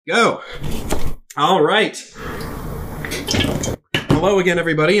Go. All right. Hello again,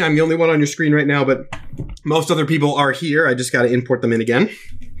 everybody. I'm the only one on your screen right now, but most other people are here. I just got to import them in again.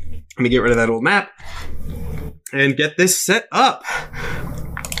 Let me get rid of that old map and get this set up.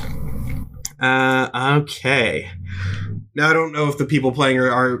 Okay. Now, I don't know if the people playing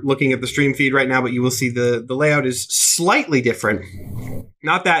are looking at the stream feed right now, but you will see the layout is slightly different.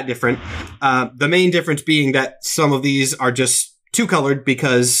 Not that different. The main difference being that some of these are just two-colored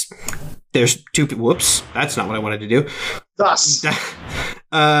because there's two people. Whoops, that's not what I wanted to do. Thus.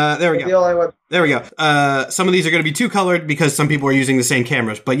 There we go. There we go. Some of these are going to be two-colored because some people are using the same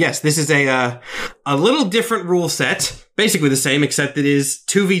cameras. But yes, this is a little different rule set. Basically the same, except it is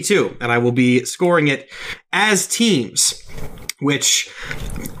 2v2. And I will be scoring it as teams, which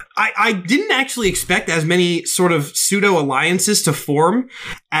I didn't actually expect as many sort of pseudo-alliances to form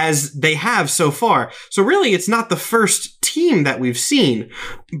as they have so far. So really, it's not the first team that we've seen.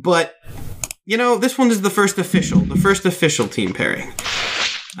 But, you know, this one is the first official team pairing.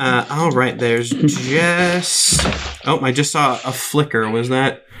 All right, there's Jess. Oh, I just saw a flicker. Was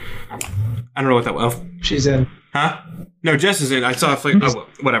that? I don't know what that was. She's in. Huh? No, Jess is in. I saw a flicker. Oh,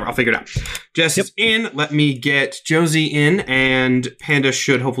 whatever. I'll figure it out. Jess is in. Let me get Josie in, and Panda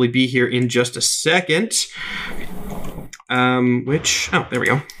should hopefully be here in just a second. Oh, there we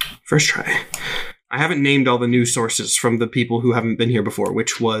go. First try. I haven't named all the news sources from the people who haven't been here before,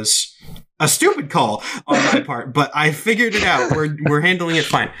 which was a stupid call on my part, but I figured it out. We're handling it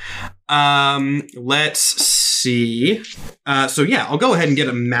fine. Let's see. So yeah, I'll go ahead and get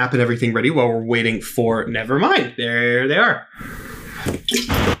a map and everything ready while we're waiting for Nevermind. There they are.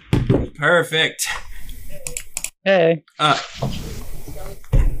 Perfect. Hey.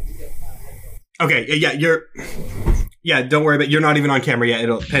 Okay, yeah, don't worry about it. You're not even on camera yet.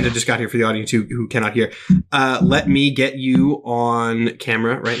 Panda just got here for the audience who cannot hear. Let me get you on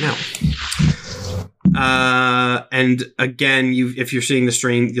camera right now. And again, if you're seeing the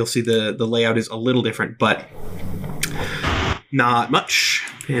stream, you'll see the layout is a little different, but not much.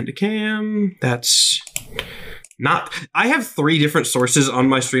 Panda cam. That's not. I have 3 different sources on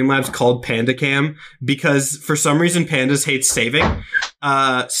my Streamlabs called Panda Cam because for some reason Pandas hates saving.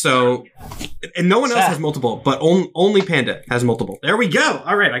 And no one else has multiple, but only Panda has multiple. There we go.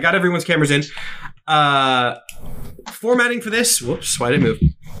 All right, I got everyone's cameras in. Formatting for this. Whoops, why did it move?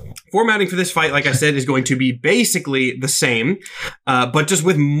 Formatting for this fight, like I said, is going to be basically the same, but just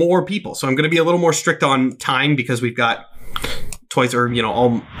with more people. So I'm going to be a little more strict on time because we've got twice or,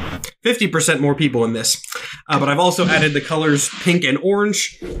 all 50% more people in this. But I've also added the colors pink and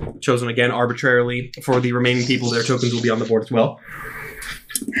orange, chosen again arbitrarily for the remaining people. Their tokens will be on the board as well.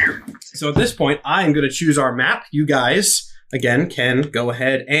 So at this point, I'm going to choose our map. You guys, again, can go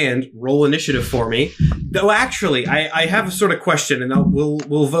ahead and roll initiative for me. Though actually, I have a sort of question, and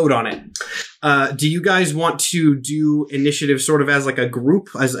we'll vote on it. Do you guys want to do initiative sort of as like a group,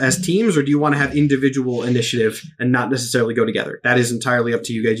 as teams, or do you want to have individual initiative and not necessarily go together? That is entirely up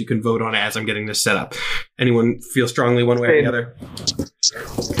to you guys. You can vote on it as I'm getting this set up. Anyone feel strongly one way or the other?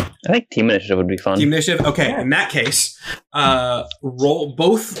 I think team initiative would be fun. Team initiative? Okay, in that case, roll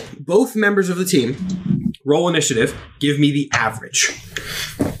both members of the team, roll initiative, give me the average.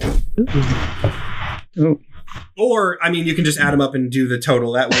 Ooh. Or, I mean, you can just add them up and do the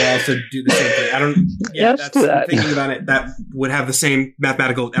total. That will also do the same thing. Let's do that. Thinking about it, that would have the same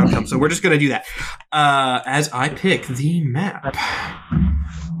mathematical outcome. So we're just going to do that. As I pick the map.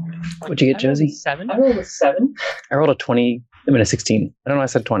 What'd you get, Josie? I rolled a 7. I rolled a 20. I mean, a 16. I don't know. I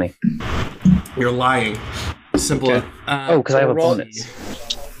said 20. You're lying. Simple. Okay. Because I have a bonus.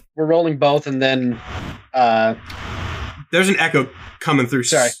 We're rolling both, and then there's an echo coming through.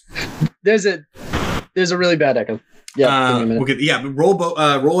 Sorry, there's a really bad echo. Yeah,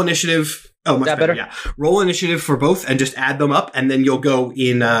 roll initiative. Oh, much better. Yeah, roll initiative for both, and just add them up, and then you'll go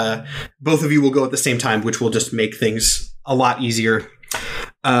in. Both of you will go at the same time, which will just make things a lot easier.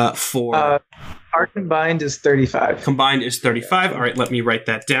 Our combined is 35. Combined is 35. All right, let me write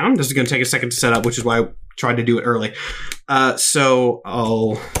that down. This is going to take a second to set up, which is why I tried to do it early. So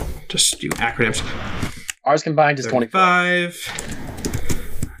I'll just do acronyms. Ours combined is 25.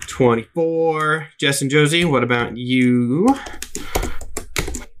 24. Jess and Josie, what about you?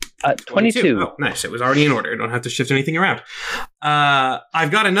 22. Oh, nice. It was already in order. I don't have to shift anything around. I've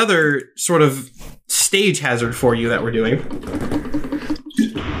got another sort of stage hazard for you that we're doing,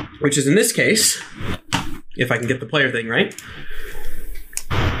 which is in this case, if I can get the player thing right,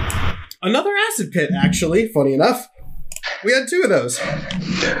 another acid pit, actually, funny enough. We had 2 of those.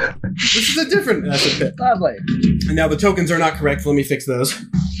 This is a different acid pit. Lovely. And now the tokens are not correct. Let me fix those.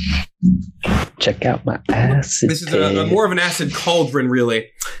 Check out my acid. This is a more of an acid cauldron,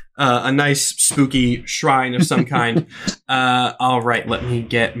 really. A nice spooky shrine of some kind. All right, let me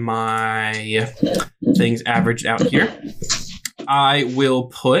get my things averaged out here. I will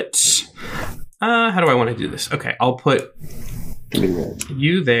put... how do I want to do this? Okay, I'll put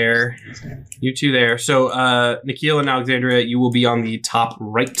you there, you two there. So, Nikhil and Alexandria, you will be on the top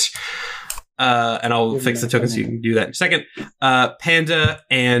right. And I'll fix the token so you can do that in a second. Panda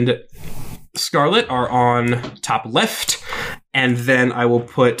and Scarlet are on top left. And then I will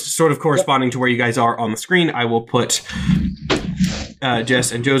put, sort of corresponding to where you guys are on the screen, I will put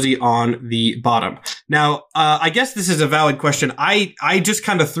Jess and Josie on the bottom. Now, I guess this is a valid question. I just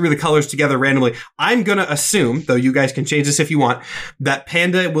kind of threw the colors together randomly. I'm going to assume, though you guys can change this if you want, that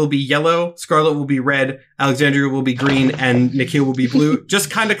Panda will be yellow, Scarlet will be red, Alexandria will be green, and Nikhil will be blue. Just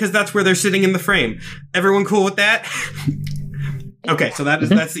kind of because that's where they're sitting in the frame. Everyone cool with that? Okay, so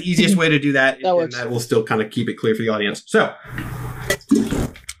that's the easiest way to do that, and that will still kind of keep it clear for the audience. So,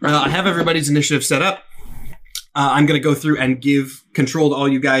 I have everybody's initiative set up. I'm going to go through and give control to all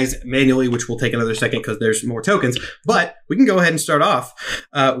you guys manually, which will take another second because there's more tokens. But we can go ahead and start off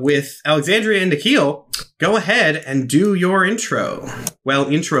with Alexandria and Nikhil. Go ahead and do your intro. Well,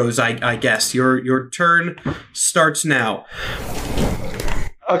 intros, I guess. Your turn starts now.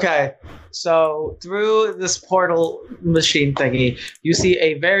 Okay. So through this portal machine thingy, you see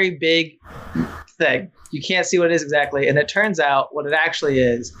a very big thing. You can't see what it is exactly. And it turns out what it actually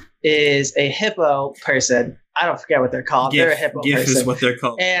is a hippo person. I don't forget what they're called. They're a hippo person. Is what they're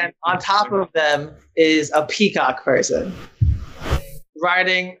called. And on top of them is a peacock person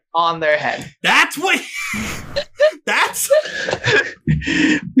riding on their head. That's what... That's...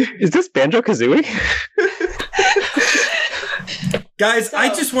 Is this Banjo-Kazooie? Guys, I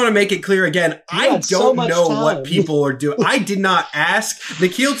just want to make it clear again. I don't know what people are doing. I did not ask.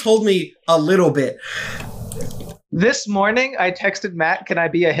 Nikhil told me a little bit. This morning, I texted Matt, "Can I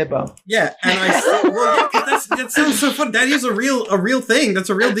be a hippo?" Yeah, and I said, "Well, yeah, that sounds so fun. That is a real thing. That's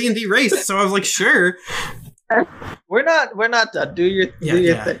a real D&D race." So I was like, "Sure." We're not done. Do your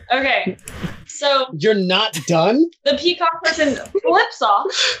thing. Okay, so you're not done. The peacock person flips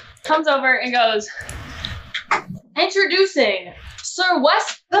off, comes over, and goes, "Introducing Sir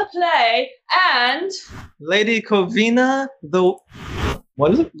West the Play and Lady Covina the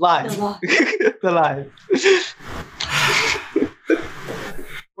what is it? Live. The live.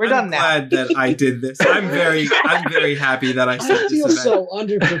 We're done now. I'm glad that I did this. I'm very happy that I said this. I feel so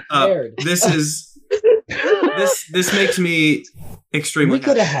underprepared. This makes me extremely happy. We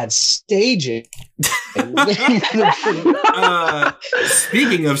could have had staging.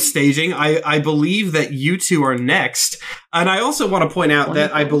 Speaking of staging, I believe that you two are next. And I also want to point out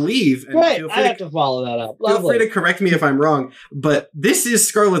that I believe... And right, I have to follow that up. Feel free to correct me if I'm wrong, but this is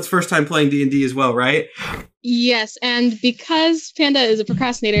Scarlett's first time playing D&D as well, right? Yes, and because Panda is a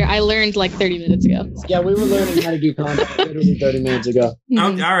procrastinator, I learned like 30 minutes ago. Yeah, we were learning how to do combat literally 30 minutes ago.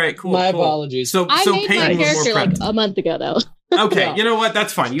 All right, cool. My apologies. I made my character like a month ago, though. Okay, yeah. You know what?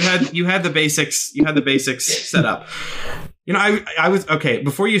 That's fine. You had the basics. You had the basics set up. You know, I was okay.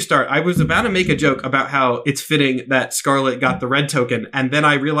 Before you start, I was about to make a joke about how it's fitting that Scarlet got the red token, and then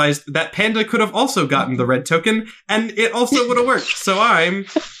I realized that Panda could have also gotten the red token, and it also would have worked. So I'm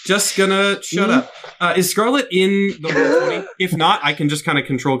just gonna shut up. Is Scarlet in the Roll20? If not, I can just kind of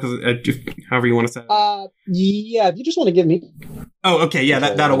control because however you want to say it. Yeah. If you just want to give me. Oh, okay. Yeah,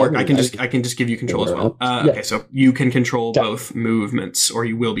 that'll work. I can just give you control as well. Okay, so you can control both movements, or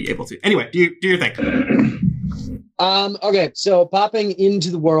you will be able to. Anyway, do your thing. Okay, so popping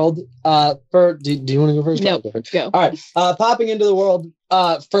into the world, do you want to go first? No, go. All right, popping into the world,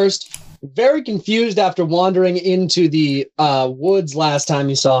 first, very confused after wandering into the woods last time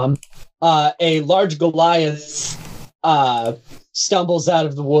you saw him, a large Goliath stumbles out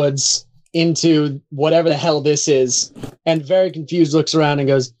of the woods into whatever the hell this is, and very confused looks around and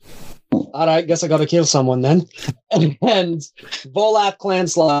goes, all right, guess I gotta kill someone then. And Volap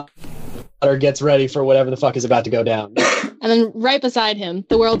Clanslaughter gets ready for whatever the fuck is about to go down. And then right beside him,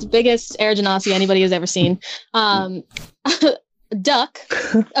 the world's biggest air genasi anybody has ever seen, Duck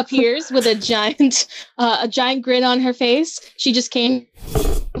appears with a giant grin on her face. She just came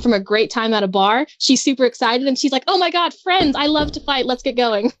from a great time at a bar. She's super excited and she's like, "Oh my god, friends, I love to fight. Let's get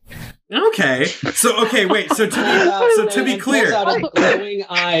going." Okay. So wait. So to be clear, a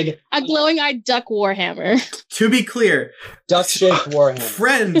glowing-eyed duck warhammer. To be clear, duck-shaped warhammer.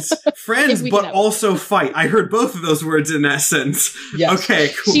 Friends, but also fight. I heard both of those words in that sentence. Yes.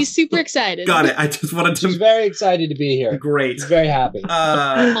 Okay. Cool. She's super excited. Got it. I just wanted to. She's very excited to be here. Great. She's very happy.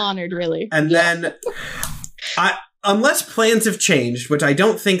 Honored, really. And then, unless plans have changed, which I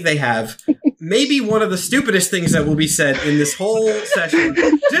don't think they have, maybe one of the stupidest things that will be said in this whole session.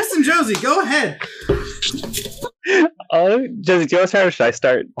 Jess and Josie, go ahead. Josie, do you want to start or should I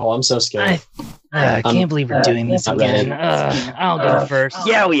start? Oh, I'm so scared. I can't believe we're doing this again. I'll go first.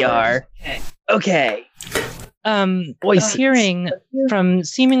 Yeah, we are. Okay. Hearing from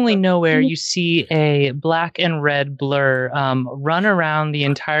seemingly nowhere, you see a black and red blur run around the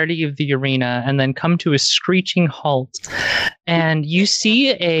entirety of the arena and then come to a screeching halt. And you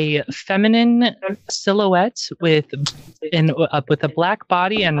see a feminine silhouette with a black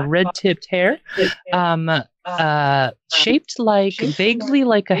body and red-tipped hair, shaped vaguely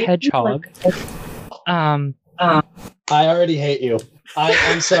like a hedgehog. I already hate you.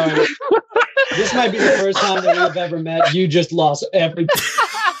 I'm sorry. This might be the first time that we've ever met. You just lost every.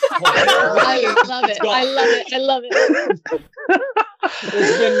 I love it. I love it.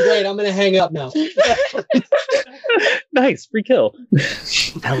 It's been great. I'm gonna hang up now. Nice, free kill.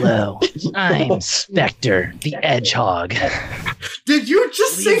 Hello, I'm Spectre, the Edgehog. Did you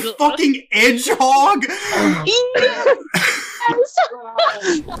just say fucking Edgehog?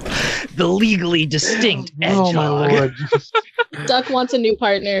 The legally distinct Edgehog. Oh my lord. Duck wants a new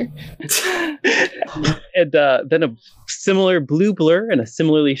partner. And then a similar blue blur and a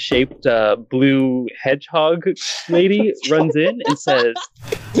similarly shaped blue hedgehog lady runs in and says,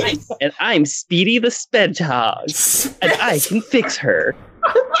 and I'm Speedy the Spedgehog, and I can fix her.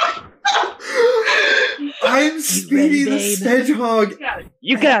 I'm Speedy the Spedgehog.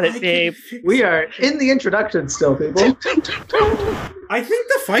 You got it, babe. We are in the introduction still, people. I think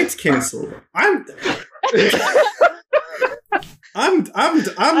the fight's canceled. I'm I don't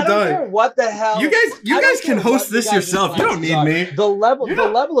done. care what the hell. You guys can host this yourself. You don't need me. The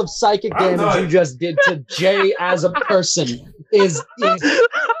level of psychic damage you just did to Jay as a person is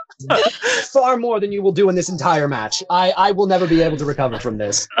far more than you will do in this entire match. I will never be able to recover from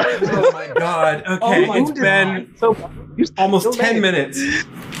this. Oh my god. Okay, it's been almost 10 minutes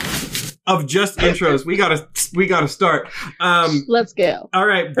of just intros. We gotta start. Let's go. All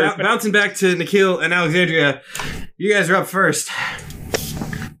right, bouncing back to Nikhil and Alexandria. You guys are up first.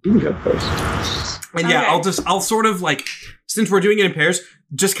 You can go first. And yeah, I'll sort of since we're doing it in pairs,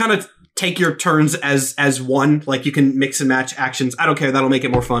 just kind of take your turns as one. Like you can mix and match actions. I don't care. That'll make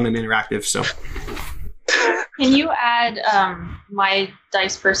it more fun and interactive. So. Can you add my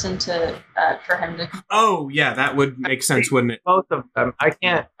dice person to for him to? Oh yeah, that would make sense, wouldn't it? Both of them. I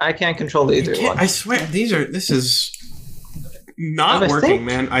can't control either one. I swear, this is not working,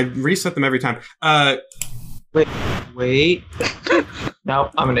 man. I reset them every time. Wait. No,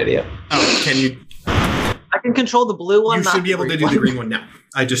 I'm an idiot. Oh, can you? I can control the blue one. You should be able to do the green one now.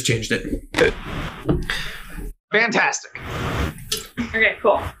 I just changed it. Good. Fantastic. Okay,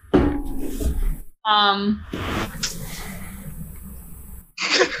 cool.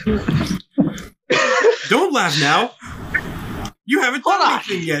 Don't laugh now. You haven't done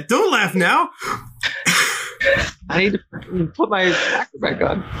anything yet. Don't laugh now. I need to put my tracker back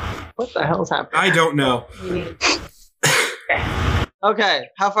on. What the hell's happening? I don't know. Okay,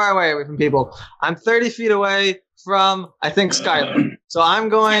 how far away are we from people? I'm 30 feet away from, I think, Skylar. So I'm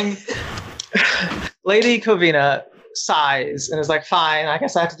going... Lady Covina sighs and is like, fine, I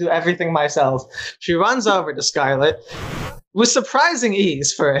guess I have to do everything myself. She runs over to Scarlet with surprising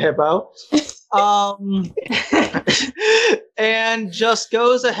ease for a hippo. And just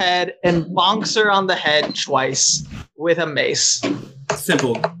goes ahead and bonks her on the head twice with a mace.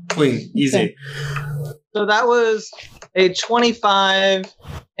 Simple, clean, easy. So that was a 25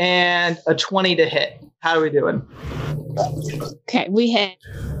 and a 20 to hit. How are we doing? Okay, we hit.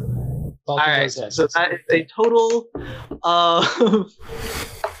 All right, so that is a total of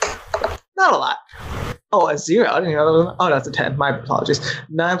not a lot. Oh, a 0. I didn't know that was, oh, that's a 10. My apologies.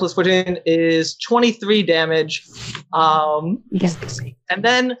 9 plus 14 is 23 damage. And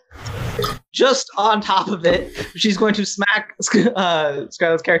then just on top of it, she's going to smack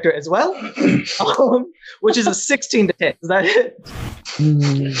Scarlet's character as well, which is a 16 to hit. Is that it?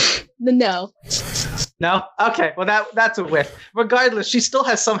 No. No? Okay, well that's a whiff. Regardless, she still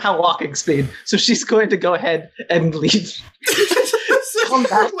has somehow walking speed, so she's going to go ahead and leave.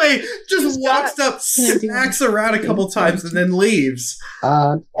 Wait, just walks up, smacks around a couple times, and then leaves.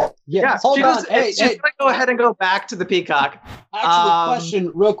 Yeah, hold on. She's going to go ahead and go back to the peacock. Actually,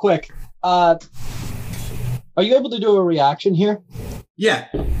 question real quick. Are you able to do a reaction here? Yeah.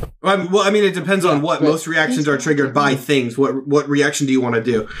 Well, I mean, it depends on what. Most reactions are triggered by things. What reaction do you want to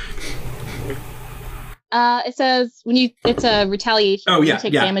do? It says it's a retaliation. Oh, yeah. You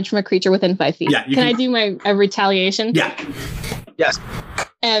take damage from a creature within 5 feet. Yeah. Can I do a retaliation? Yeah. Yes.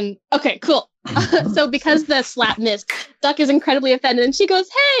 And okay, cool. So because the slap missed, Duck is incredibly offended, and she goes,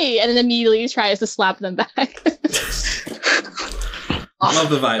 "Hey!" and then immediately tries to slap them back. Love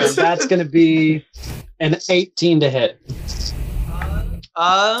the vibes. So that's going to be an 18 to hit.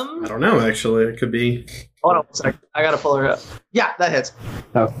 I don't know. Actually, it could be. Hold on a second. I gotta pull her up. Yeah, that hits.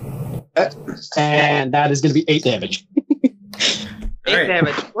 Oh. And that is going to be 8 damage. 8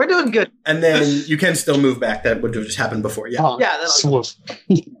 damage. We're doing good. And then you can still move back. That would have just happened before. Yeah. Oh, yeah.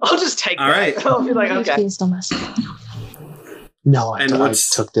 I'll just take all that. Right. I'll be like, okay. No, and I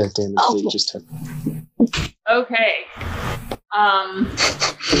took the damage that you just took. Okay.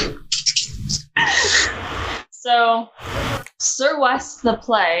 So, Sir West the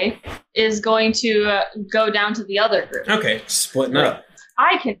play is going to go down to the other group. Okay, splitting up.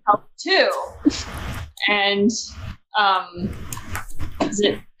 I can help too. And, is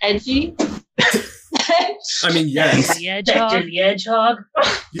it edgy? I mean, yes. The Hedgehog.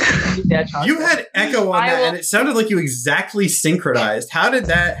 You had echo on that, and it sounded like you exactly synchronized. How did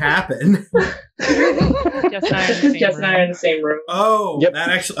that happen? Jess and I are in the same room. Oh, Yep. that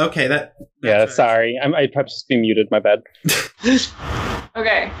actually. Okay, that. Yeah, right. sorry. I'd probably just be muted. My bad.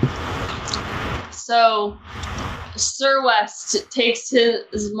 Okay. So, Sir West takes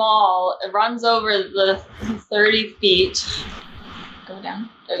his maul, runs over the 30 feet. Go down.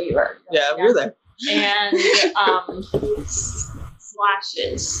 Oh, you are. Yeah, we're there. And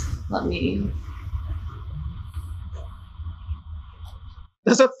slashes. Let me.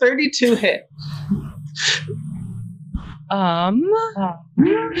 There's a 32 hit.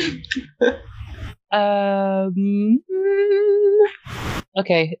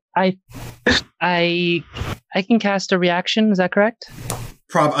 Okay, I can cast a reaction. Is that correct?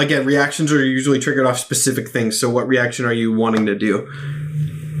 Again, reactions are usually triggered off specific things. So, what reaction are you wanting to do?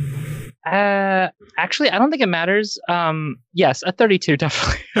 Actually, I don't think it matters. Yes, a 32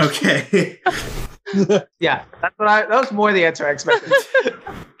 definitely. Okay. Yeah, that was more the answer I expected.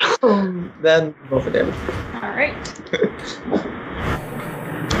 Then roll for damage. All right.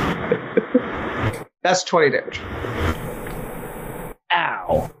 That's 20 damage.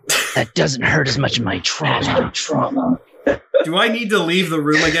 Ow. That doesn't hurt as much as my trauma. Do I need to leave the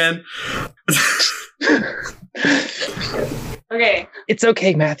room again? Okay. It's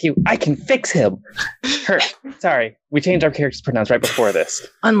okay, Matthew. I can fix him. Sorry, we changed our character's pronouns right before this.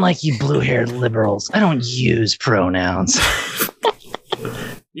 Unlike you blue-haired liberals, I don't use pronouns.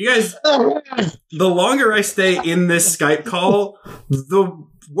 You guys, the longer I stay in this Skype call, the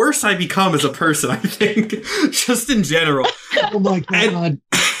worse I become as a person, I think. Just in general. Oh my god.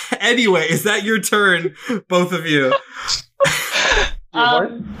 Anyway, is that your turn, both of you?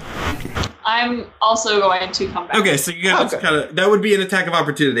 I'm also going to come back. Okay, so you guys kind of, that would be an attack of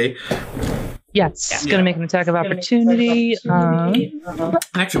opportunity. Yes, it's going to make an attack of opportunity. Actually,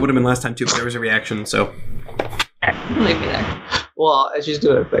 it would have been last time too, but there was a reaction, so. Leave me there. Well, she's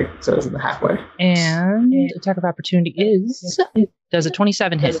doing a thing, so it's in the halfway. And attack of opportunity does a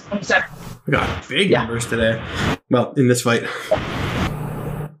 27 hit. We got big numbers today. Well, in this fight.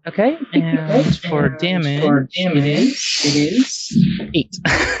 Okay, and for damage, it is 8.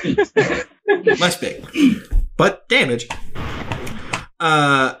 Less big, but damage.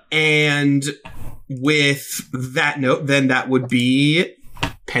 And with that note, then that would be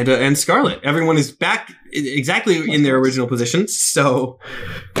Panda and Scarlet. Everyone is back exactly in their original positions, so...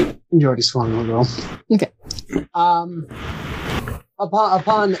 You already swung a roll. Okay.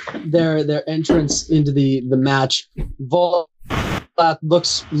 Upon their entrance into the match, Vol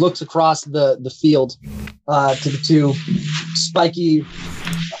looks across the field to the two spiky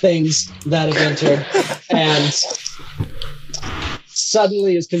things that have entered, and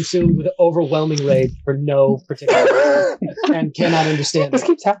suddenly is consumed with overwhelming rage for no particular reason and cannot understand. This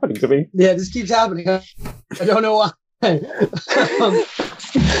keeps happening to me. Yeah, this keeps happening. I don't know why.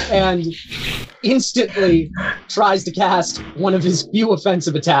 And instantly tries to cast one of his few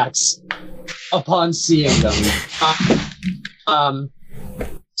offensive attacks upon seeing them.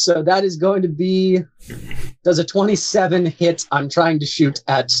 So that is going to be... Does a 27 hit? I'm trying to shoot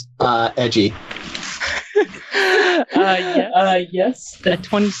at Edgy. Yes. The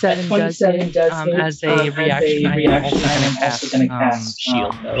 27 does hit. As a reaction, I'm also going to cast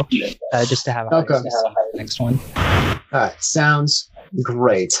shield, though. Just to have a higher next one. Alright, sounds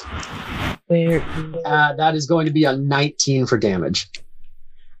great. Where? That is going to be a 19 for damage.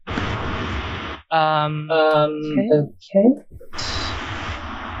 Okay.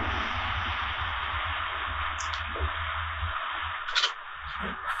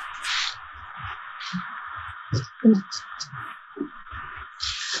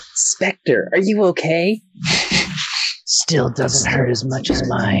 Spectre, are you okay? still doesn't hurt as much as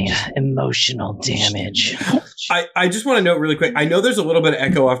my emotional damage. I just want to note really quick. I know there's a little bit of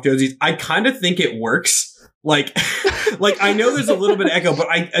echo off Josie's. I kind of think it works. Like I know there's a little bit of echo, but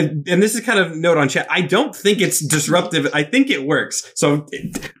and this is kind of note on chat. I don't think it's disruptive. I think it works. So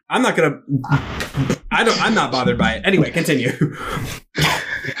I'm not not bothered by it. Anyway, continue.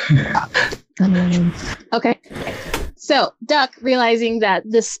 Okay. So Duck, realizing that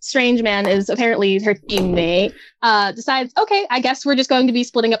this strange man is apparently her teammate, decides, okay, I guess we're just going to be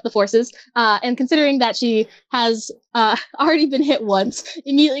splitting up the forces. And considering that she has already been hit once,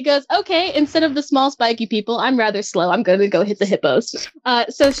 immediately goes, okay, instead of the small spiky people, I'm rather slow. I'm going to go hit the hippos.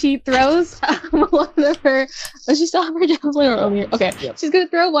 So she throws one of her... Does she still have her javelin? Okay. Yep. She's going to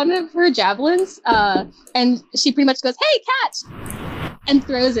throw one of her javelins, and she pretty much goes, hey, catch! And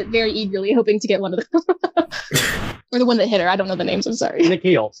throws it very eagerly, hoping to get one of them. Or the one that hit her. I don't know the names. I'm sorry.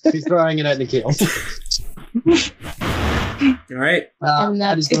 Nikhil. She's throwing it at Nikhil. All right. And I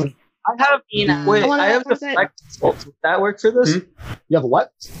have deflect missiles. Would that work for this? Mm-hmm. You have a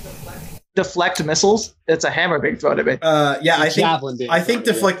what? Deflect missiles. It's a hammer being thrown at me. Yeah, I think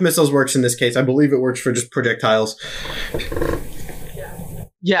deflect missiles works in this case. I believe it works for just projectiles.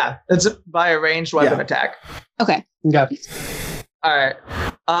 Yeah, it's by a ranged weapon attack. Okay. All right.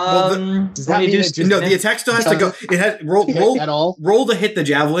 The attack still has to go. It has roll to hit the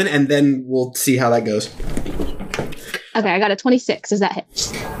javelin, and then we'll see how that goes. Okay, I got a 26. Does that hit?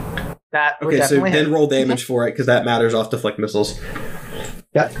 That would okay, so then hit. Roll damage for it because that matters off deflect missiles.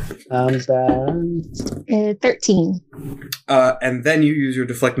 Yeah. 13. And then you use your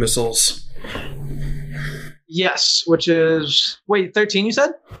deflect missiles. Yes, which is 13. You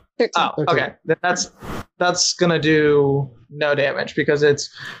said 13. Oh, 13. Okay. That's gonna do no damage because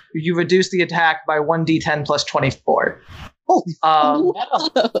you reduce the attack by 1d10 plus 24.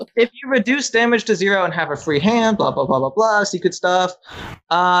 If you reduce damage to 0 and have a free hand, blah blah blah blah blah, secret stuff,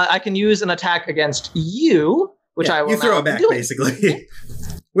 I can use an attack against you, which I will. You throw it back, basically.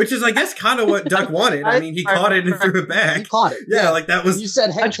 Which is, I guess, kind of what Duck wanted. I mean, he caught it and threw it back. He caught it. Yeah, like that was. You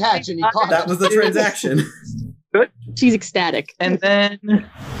said head catch, and he caught it. That was the transaction. Good. She's ecstatic. And then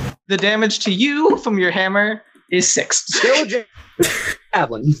the damage to you from your hammer is 6. Still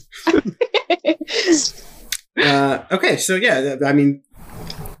javelin. Okay, so yeah, I mean,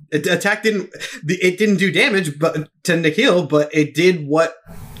 attack didn't do damage, but to Nikhil, but it did what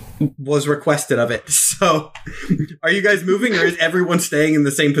was requested of it. So, are you guys moving, or is everyone staying in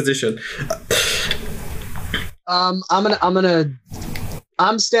the same position?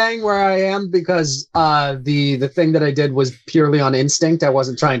 I'm staying where I am because the thing that I did was purely on instinct. I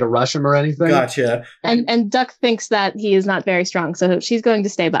wasn't trying to rush him or anything. Gotcha. And Duck thinks that he is not very strong, so she's going to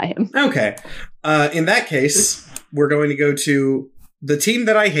stay by him. Okay. In that case, we're going to go to the team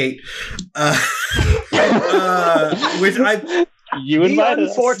that I hate, which I. You invited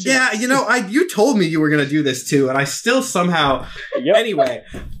us. Yeah, you told me you were going to do this too, and I still somehow. Yep. Anyway.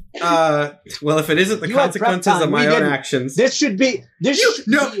 Well, if it isn't the consequences of my own actions, this should be.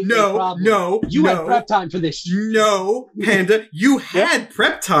 No. You had prep time for this. No, Panda, you had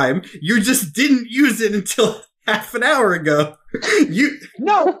prep time. You just didn't use it until half an hour ago.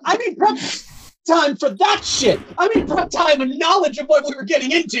 No, I mean prep time for that shit. I mean prep time and knowledge of what we were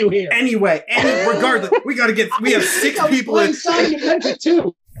getting into here. Anyway, regardless, we have 6 people in.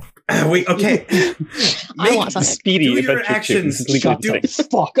 Too. Okay. I want something. Speedy. Do your actions. Shut the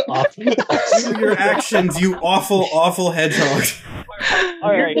fuck up. Do your actions, you awful, awful hedgehog.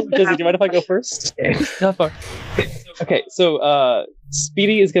 All right, Jesse, do you mind if I go first? Go for it. Okay, so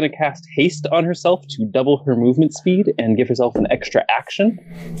Speedy is going to cast haste on herself to double her movement speed and give herself an extra action.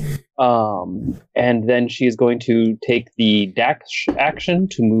 And then she is going to take the dash action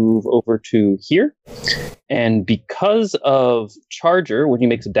to move over to here. And because of Charger, when he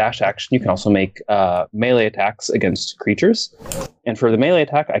makes a dash action, you can also make melee attacks against creatures. And for the melee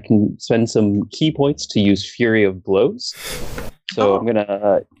attack, I can spend some key points to use Fury of Blows. So I'm going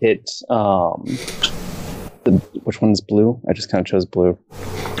to hit... which one's blue? I just kind of chose blue.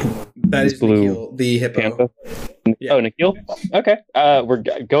 That is blue. Nikhil, the hippo. Panda. Yeah. Oh, Nikhil? Okay. We're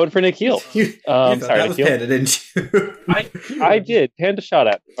going for Nikhil. You sorry, that was Nikhil. Panda, didn't you? I did. Panda shot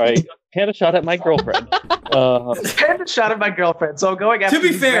at Panda shot at my girlfriend. Panda shot at my girlfriend, so going after To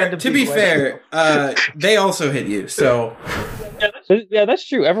be fair, they also hit you, so... Yeah, that's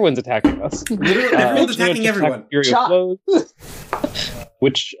true. Everyone's attacking us. Literally, everyone's attacking everyone.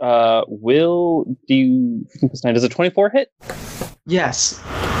 Which will do 15 plus 9. Does a 24 hit? Yes.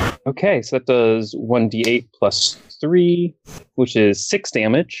 Okay, so that does 1d8 plus 3, which is 6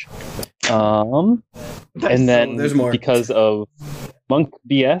 damage. And then there's more. Because of Monk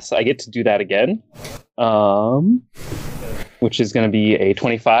BS, I get to do that again. which is going to be a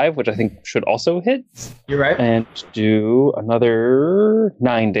 25, which I think should also hit. You're right. And do another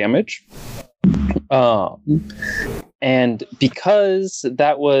 9 damage. And because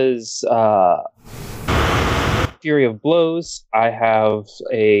that was Fury of Blows, I have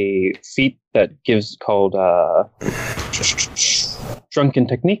a feat that gives called Drunken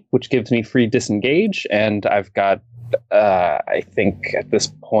Technique, which gives me free disengage, and I've got I think at this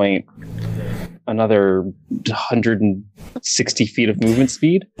point another 160 feet of movement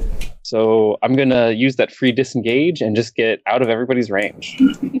speed. So I'm gonna use that free disengage and just get out of everybody's range.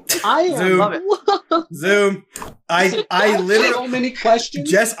 I love it. Zoom. I literally so many questions.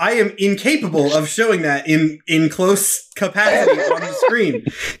 Jess, I am incapable of showing that in close capacity on the screen.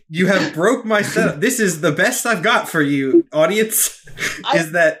 You have broke my setup. This is the best I've got for you, audience.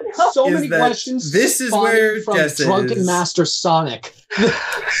 Many questions. This is where from Jess Drunken is. Master Sonic.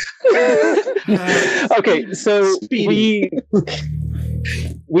 Okay, so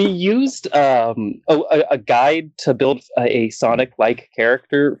we used a guide to build a Sonic-like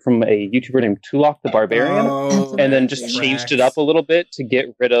character from a YouTuber named Tulok the Barbarian, and then just changed it up a little bit to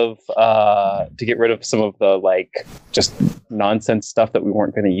get rid of some of the like just nonsense stuff that we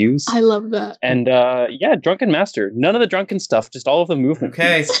weren't going to use. I love that. And yeah, Drunken Master, none of the drunken stuff, just all of the movement.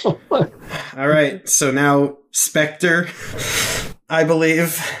 Okay. All right. So now Spectre, I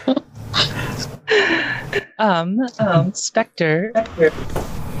believe.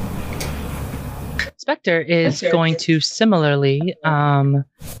 Spectre is going to similarly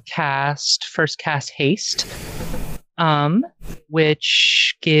cast Haste,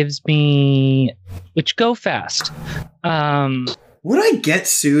 which go fast. Would I get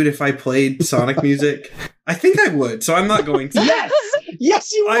sued if I played Sonic music? I think I would, so I'm not going to.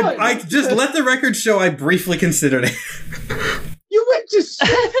 Yes, you would. I just let the record show I briefly considered it. You went to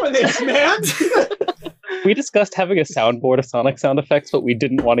school for this, man. We discussed having a soundboard of Sonic sound effects, but we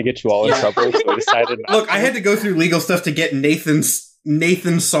didn't want to get you all in trouble, so we decided not. Look, I had to go through legal stuff to get Nathan's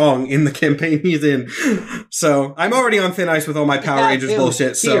song in the campaign he's in. So I'm already on thin ice with all my Power Rangers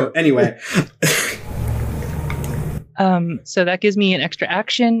bullshit. So anyway. So that gives me an extra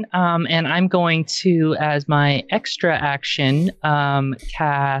action, and I'm going to, as my extra action,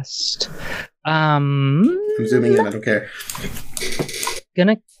 cast. I'm zooming in. I don't care.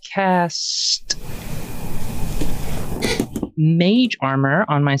 Gonna cast Mage Armor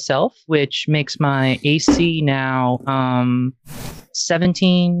on myself, which makes my AC now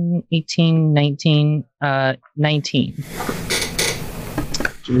 17, 18, 19, 19.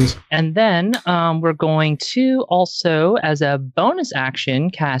 Jeez. And then we're going to also, as a bonus action,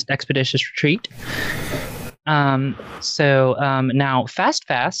 cast Expeditious Retreat. So now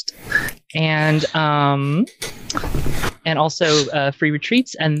fast, and also free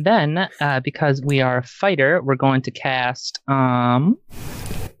retreats. And then because we are a fighter, we're going to cast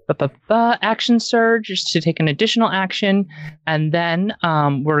Action Surge just to take an additional action, and then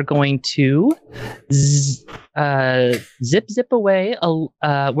we're going to zip away.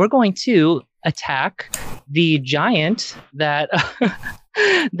 We're going to attack the giant that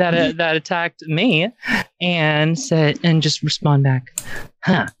that attacked me, and just respond back.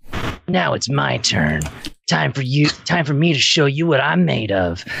 Huh? Now it's my turn. Time for me to show you what I'm made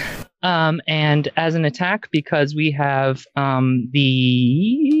of. And as an attack, because we have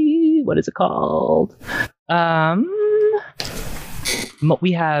what is it called?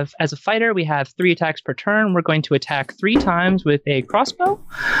 We have, as a fighter, we have 3 attacks per turn. We're going to attack 3 times with a crossbow.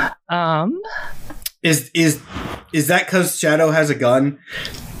 Is that because Shadow has a gun?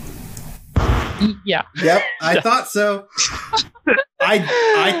 Yeah. Yep, I thought so.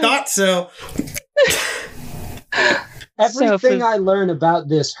 I thought so. Everything I learn about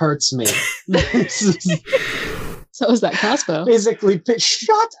this hurts me. So is that crossbow. Physically,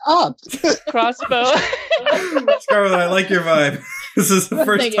 shut up. Crossbow. Scarlet, I like your vibe. This is the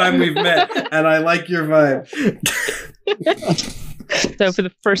first time we've met, and I like your vibe. So for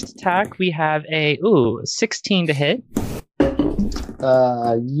the first attack, we have a 16 to hit.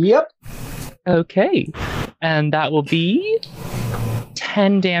 Yep. Okay, and that will be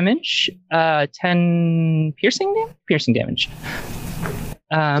 10 damage. 10 piercing damage.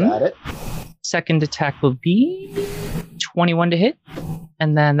 Got it. Second attack will be 21 to hit,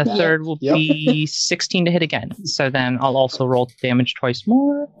 and then the third will be 16 to hit again. So then I'll also roll damage twice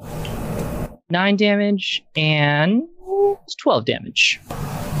more. 9 damage and 12 damage.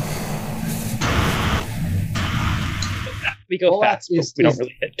 We go fast, but we don't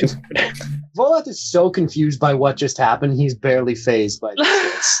really hit too hard. Voloth is so confused by what just happened, he's barely fazed by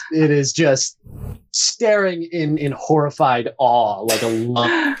this. It is just staring in horrified awe like a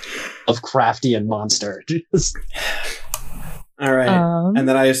lump of Craftian monster. All right. And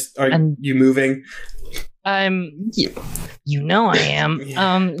then you moving? You know I am.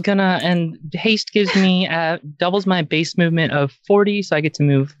 And haste gives me doubles my base movement of 40, so I get to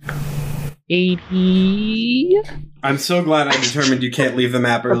move 80. I'm so glad I determined you can't leave the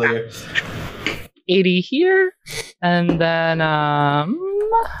map earlier. 80 here, and then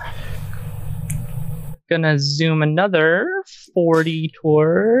gonna zoom another 40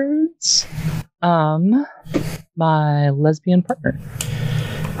 towards my lesbian partner.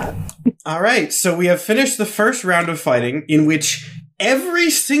 All right, so we have finished the first round of fighting, in which every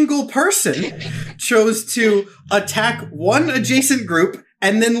single person chose to attack one adjacent group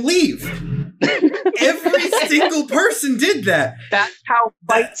and then leave. Every single person did that. That's how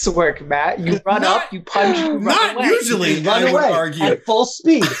fights work, Matt. You run up, you punch, you run away. Usually, I would argue. At full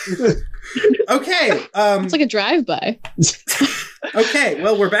speed. Okay. It's like a drive-by. Okay,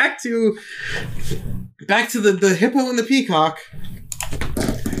 well, we're back to the hippo and the peacock.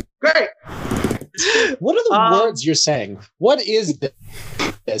 Great. What are the words you're saying? What is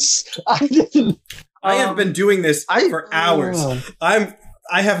this? I have been doing this for hours.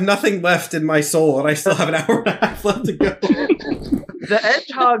 I have nothing left in my soul, and I still have an hour and a half left to go. The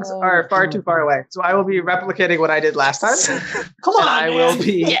hedgehogs are far too far away, so I will be replicating what I did last time. Come on, I will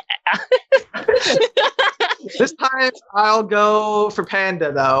be. Yeah. This time I'll go for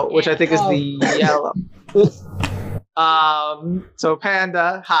Panda though, which I think is the yellow. So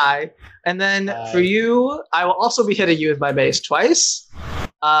Panda, hi, and then for you, I will also be hitting you with my base twice.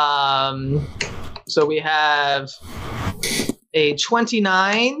 So we have a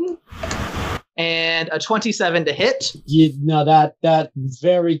 29 and a 27 to hit. That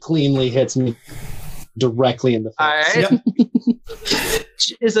very cleanly hits me directly in the face. All right. Yep.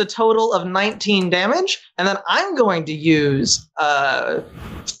 Is a total of 19 damage, and then I'm going to use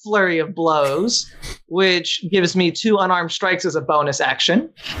Flurry of Blows, which gives me 2 unarmed strikes as a bonus action.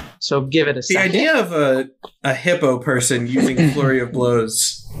 So give it a second. The idea of a hippo person using Flurry of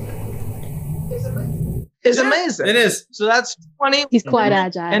Blows is amazing. It is. So that's 20. He's quite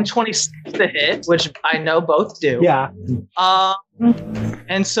agile. And 26 to hit, which I know both do. Yeah.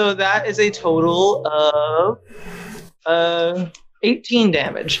 And so that is a total of 18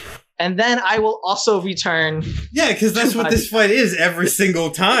 damage. And then I will also return. Yeah, because that's what this fight is every single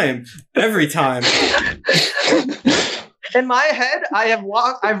time. Every time. In my head, I've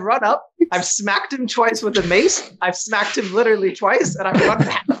run up, I've smacked him twice with a mace, I've smacked him literally twice, and I've run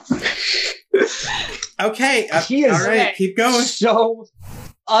back. Okay, all right, keep going. So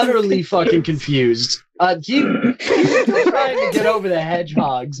utterly fucking confused. He's trying to get over the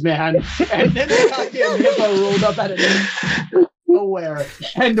hedgehogs, man, and then the goddamn hippo rolled up out of nowhere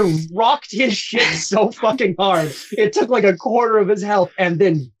and rocked his shit so fucking hard it took like a quarter of his health and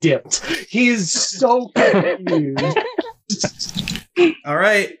then dipped. He's so confused. All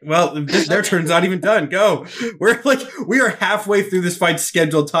right. Well, their turn's not even done. Go. We are halfway through this fight's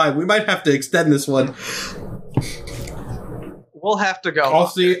scheduled time. We might have to extend this one. We'll have to go. I'll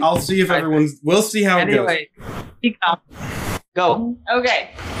see if everyone's. We'll see how it goes. Go.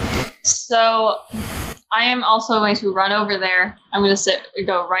 Okay. So I am also going to run over there. I'm going to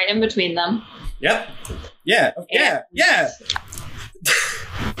go right in between them. Yep. Yeah.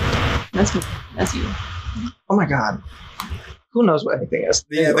 That's you. Oh my god. Who knows what anything is?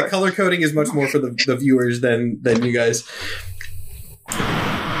 Yeah, anyway. The color coding is much more for the viewers than you guys.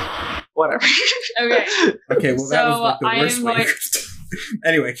 Whatever. Okay, well, that was like the worst way.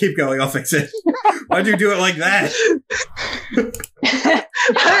 Anyway, keep going. I'll fix it. Why'd you do it like that?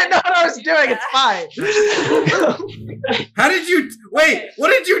 I didn't know what I was doing. It's fine. How did you... Wait, what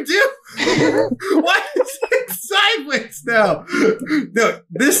did you do? Why is it sideways now? No,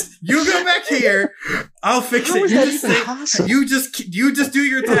 this... You go back here. I'll fix it. You just do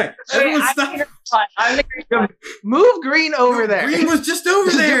your attack. Everyone stop. Move Green over there. Green was just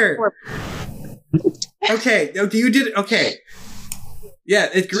over there. Okay, you did it. Okay. Yeah,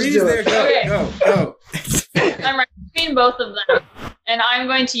 Green is there. Go. I'm right between both of them, and I'm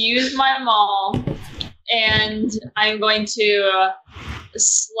going to use my maul, and I'm going to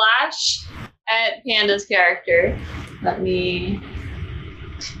slash at Panda's character. Let me...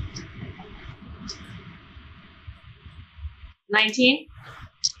 19?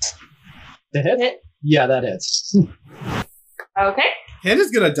 The hit? Yeah, that hits. Okay.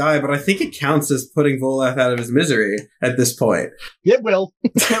 Panda's gonna die, but I think it counts as putting Voleth out of his misery at this point. It will.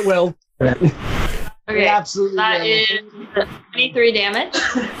 It will. Okay, absolutely. That is 23 damage.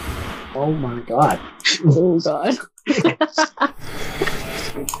 Oh my god. Oh god.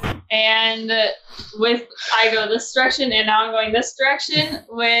 And I go this direction, and now I'm going this direction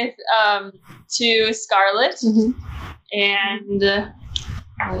with to Scarlet. Mm-hmm. And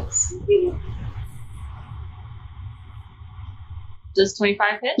let's see. Does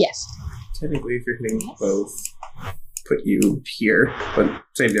 25 hit? Yes. Technically, if you're hitting both, put you here, but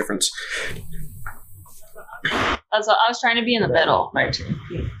same difference. That's what I was trying to be in the middle. 19.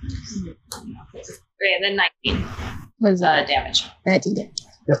 Okay, and then 19 What is that? damage. 19 damage.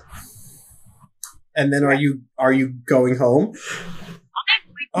 And then are you going home?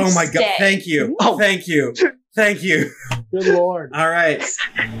 Oh my god! Stay. Thank you! Oh. Thank you! Thank you! Good lord. All right.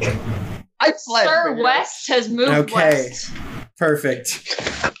 I fled. Sir West has moved Okay. west. Perfect.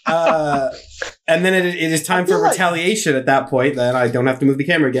 And then it is time for retaliation at that point. Then I don't have to move the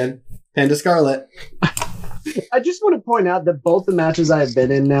camera again. Panda Scarlet. I just want to point out that both the matches I have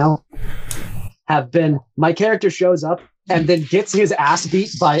been in now have been my character shows up and then gets his ass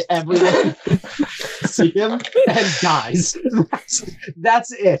beat by everyone. See him and dies.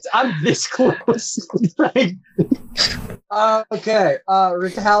 That's it. I'm this close. Okay.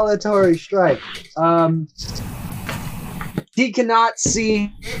 Retaliatory strike. He cannot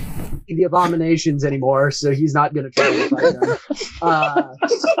see the abominations anymore, so he's not going to try to fight them.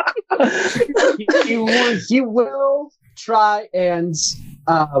 He will try and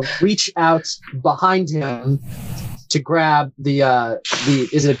reach out behind him to grab the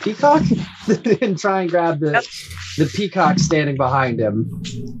is it a peacock? And try and grab the peacock standing behind him.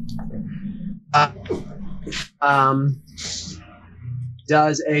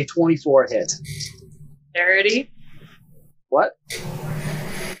 Does a 24 hit? Dexterity? What?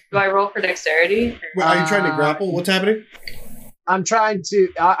 Do I roll for dexterity? Wait, are you trying to grapple? What's happening? I'm trying to.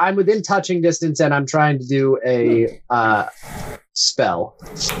 I'm within touching distance, and I'm trying to do a spell.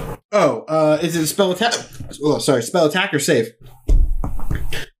 Oh, is it a spell attack? Oh, sorry, spell attack or save?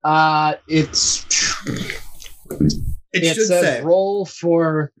 It Should says say. roll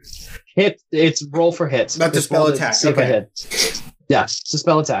for hit. It's roll for hit. That's a It's spell roll to attack, see if I okay. hit. Yeah, it's a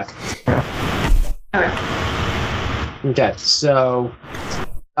spell attack. Okay. Okay, so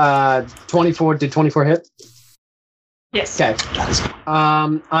 24. Did 24 hit? Yes. Okay.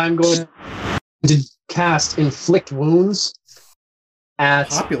 I'm going to cast Inflict Wounds at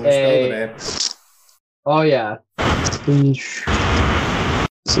Popular spell today. Oh yeah.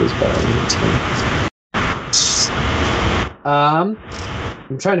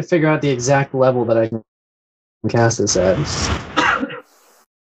 I'm trying to figure out the exact level that I can cast this at.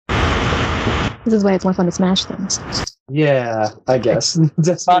 This is why it's more fun to smash things. Yeah, I guess.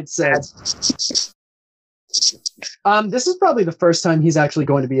 That's what it says. This is probably the first time he's actually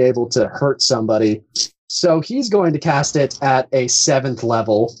going to be able to hurt somebody. So he's going to cast it at a 7th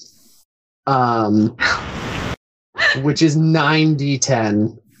level. Which is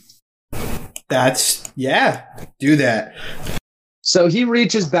 9d10. Do that. So he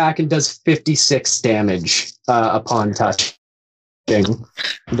reaches back and does 56 damage upon touching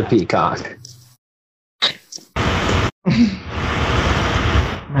the peacock.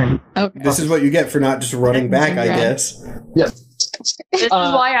 Okay. This is what you get for not just running back, I guess. Yep. This is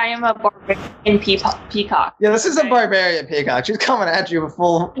why I am a barbarian peacock. Yeah, this is a barbarian peacock. She's coming at you with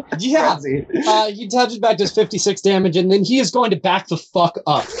full frenzy. He touches back, does 56 damage, and then he is going to back the fuck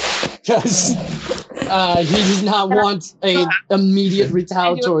up. Because he does not want an immediate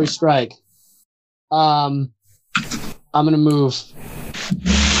retaliatory strike. I'm going to move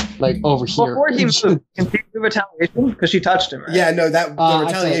over here. Before he moves, can she do retaliation? Because she touched him, right? Yeah, no, the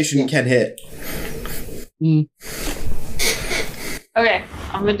retaliation can hit. Mm. Okay,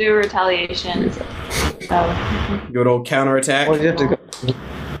 I'm gonna do a retaliation. Good old counterattack. Well, you have to go.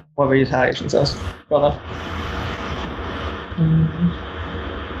 What retaliation says? Go on.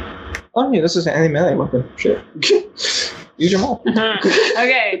 Oh, yeah, this is an anti-melee weapon. Shit. Use your maul.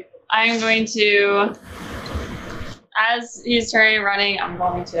 Okay, I'm going to. As he's turning running, I'm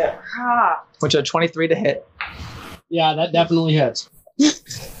going to. Which are 23 to hit. Yeah, that definitely hits.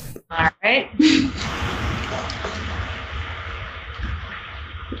 All right.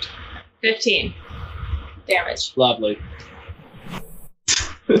 15 damage. Lovely.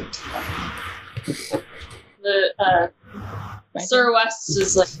 The Sir West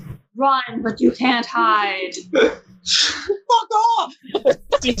is like, run, but you can't hide. Fuck off!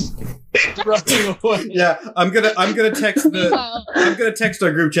 Running away. Yeah, I'm gonna text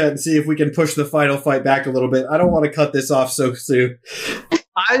our group chat and see if we can push the final fight back a little bit. I don't want to cut this off so soon.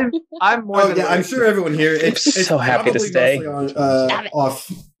 I'm more than I'm sure everyone here. It's so happy to probably stay. mostly on,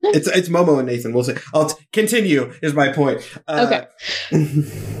 off. It's Momo and Nathan. We'll see. I'll continue. Is my point. Okay.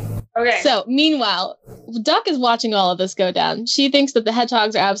 Okay. So, meanwhile, Duck is watching all of this go down. She thinks that the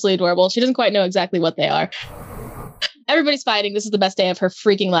hedgehogs are absolutely adorable. She doesn't quite know exactly what they are. Everybody's fighting. This is the best day of her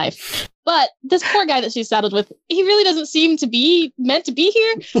freaking life. But this poor guy that she's saddled with, he really doesn't seem to be meant to be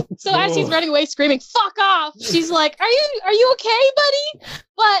here. So as he's running away screaming, "Fuck off!" she's like, "Are you okay, buddy?"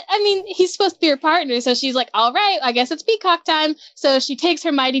 But I mean, he's supposed to be her partner, so she's like, "All right, I guess it's Peacock time." So she takes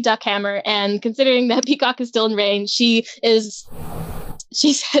her mighty duck hammer, and considering that Peacock is still in range, she says,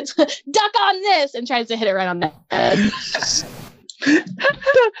 "Duck on this," and tries to hit it right on the head. Duck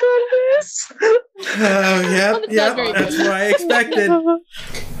on this. Oh, yeah, that's what I expected.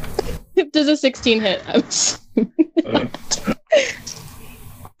 Does a 16 hit?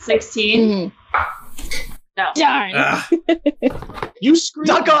 16? No. Darn. You scream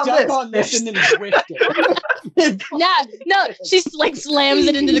Duck on this and then whipped it. No, she like slams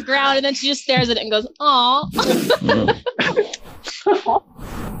it into the ground and then she just stares at it and goes, "Aw."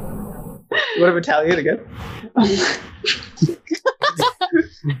 What a retaliate again?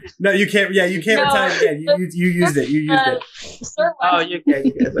 No, you can't. Yeah, you can't retaliate again. You used it. You used it. Sir West, You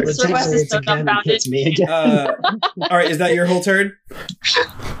can. Sir West is so dumbfounded. All right, is that your whole turn?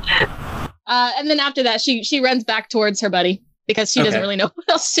 And then after that, she runs back towards her buddy because she doesn't really know what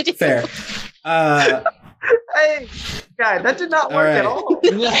else to do. Fair. Hey, guy, that did not work at all.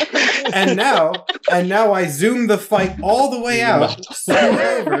 And now I zoom the fight all the way out, zoom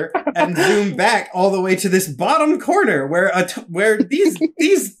over, and zoom back all the way to this bottom corner where these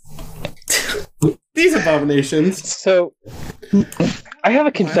abominations. So, I have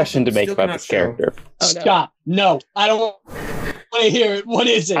a confession to make about this character. Stop! No, I don't want to hear it. What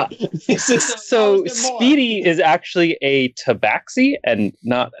is it? So Speedy is actually a tabaxi and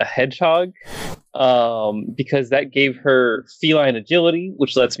not a hedgehog, because that gave her feline agility,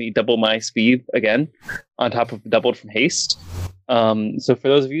 which lets me double my speed again, on top of doubled from haste. So for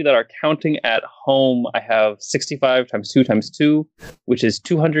those of you that are counting at home, I have 65 times 2 times 2, which is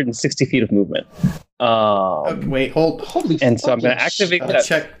 260 feet of movement. Wait, holy. And so I'm going to activate that.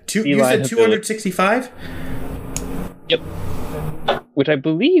 Check. You said 265? Yep. Which I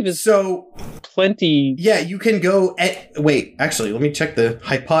believe is so plenty. Yeah, you can go. Wait, actually, let me check the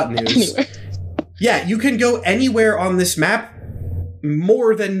hypotenuse. Yeah, you can go anywhere on this map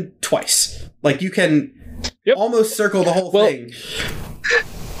more than twice. Like you can almost circle the whole thing.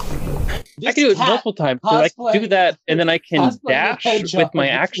 I can do it multiple times. So I can do that, and then I can dash with my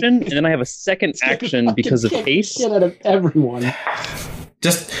action, and then I have a second action because of haste. Get out of everyone.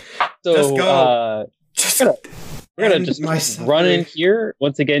 Just go. We're gonna just run in here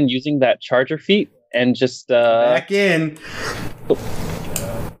once again using that charger feat and just back in.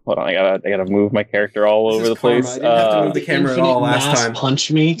 Hold on, I gotta move my character all over the place. I didn't have to move the camera at all last time.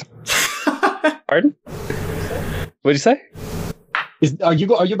 Punch me. Pardon? What'd you say? Are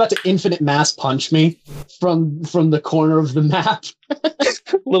you about to infinite mass punch me from the corner of the map?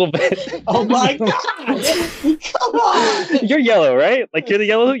 A little bit. Oh my god! Come on! You're yellow, right? Like you're the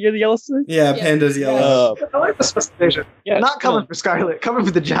yellow. You're the yellow. Yeah, Panda's yellow. I like the specification. Yeah, not coming for Scarlet, coming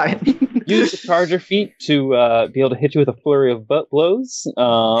for the giant. Use the charger feat to be able to hit you with a flurry of butt blows.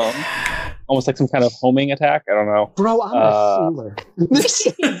 Almost like some kind of homing attack. I don't know. Bro, I'm a healer.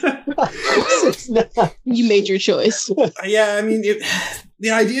 You made your choice. Yeah, I mean,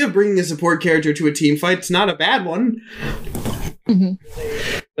 the idea of bringing a support character to a team fight is not a bad one.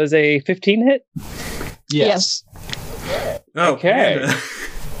 Mm-hmm. Does a 15 hit? Yes. Oh, okay.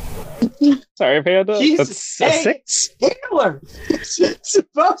 Sorry, Panda. That's a 6. Healer. She's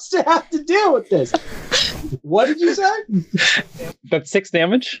supposed to have to deal with this. What did you say? That's 6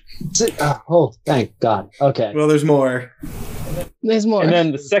 damage. Oh, thank God. Okay. Well, there's more. There's more. And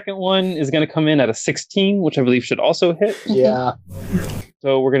then the second one is going to come in at a 16, which I believe should also hit. Yeah.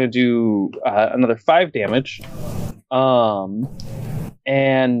 So we're going to do another 5 damage.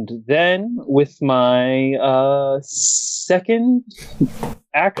 And then with my second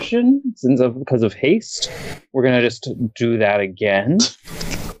action, because of haste, we're going to just do that again.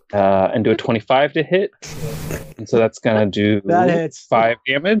 And do a 25 to hit. And so that's going to do 5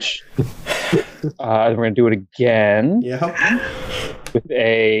 damage. We're going to do it again. Yeah. With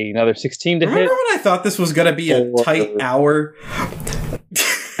another 16 to hit. Remember when I thought this was going to be a tight hour?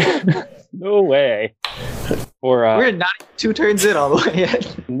 No way. We're not 2 turns in all the way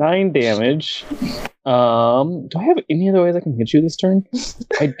yet. 9 damage. Do I have any other ways I can hit you this turn?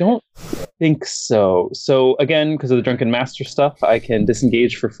 I don't think so. So again, because of the Drunken Master stuff, I can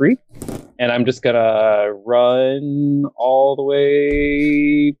disengage for free. And I'm just gonna run all the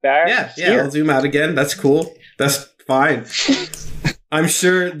way back. Yeah, I'll zoom out again. That's cool. That's fine. I'm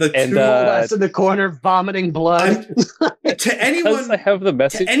sure the two of us in the corner vomiting blood. To anyone, I have the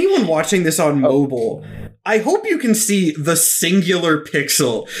message. to anyone watching this on mobile, I hope you can see the singular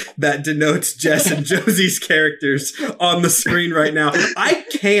pixel that denotes Jess and Josie's characters on the screen right now. I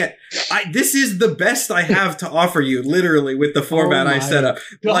can't. This is the best I have to offer you, literally, with the format I set up.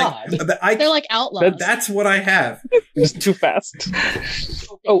 God. They're like outlaws. That's what I have. Just too fast.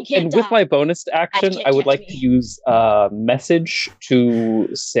 Oh, and with my bonus action, I would like to use message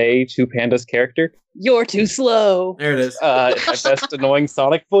to say to Panda's character, "You're too slow." There it is. My best annoying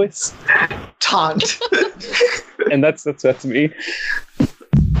Sonic voice, Taunt. and that's me.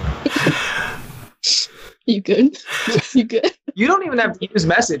 You good? You good? You don't even have to use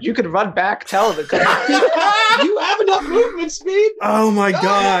message. You could run back, tell them. You have enough movement speed. Oh my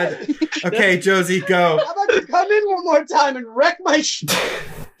god. Okay, Josie, go. How about you come in one more time and wreck my shit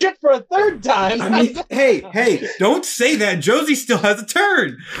for a third time? I mean, hey, don't say that. Josie still has a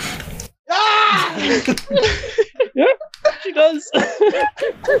turn. Ah! Yeah, she does.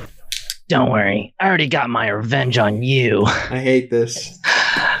 Don't worry, I already got my revenge on you. I hate this.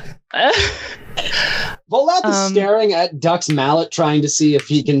 Volath is staring at Duck's mallet, trying to see if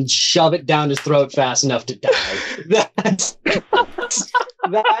he can shove it down his throat fast enough to die. That's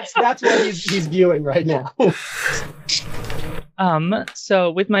what he's viewing right now.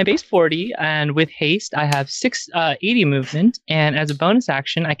 So with my base 40 and with haste, I have 80 movement, and as a bonus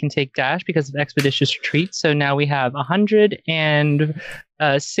action, I can take dash because of expeditious retreat. So now we have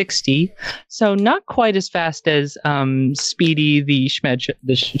 160. So not quite as fast as Speedy the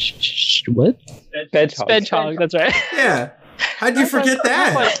what? Spedhog. That's right. Yeah. How'd you forget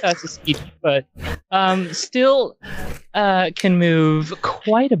that? Not quite as fast as Speedy, but still can move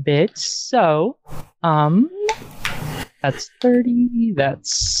quite a bit. So that's 30.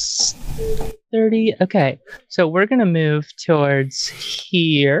 That's 30. Okay. So we're going to move towards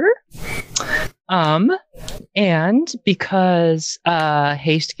here. And because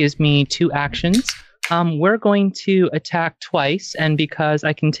haste gives me 2 actions, we're going to attack twice. And because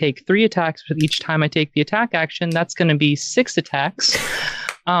I can take 3 attacks with each time I take the attack action, that's going to be 6 attacks.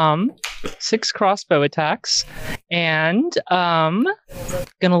 6 crossbow attacks. And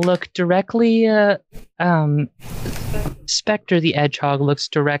gonna look directly Spectre the Edgehog looks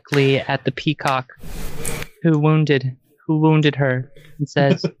directly at the peacock who wounded her and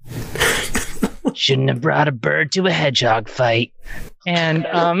says, Shouldn't have brought a bird to a hedgehog fight. And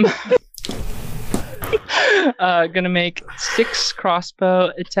gonna make 5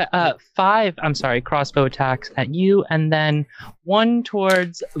 crossbow attacks at you, and then 1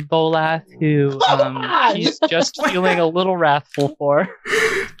 towards Volath, who he's just feeling a little wrathful for.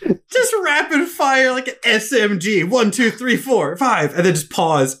 Just rapid fire like an SMG. 1, 2, 3, 4, 5, and then just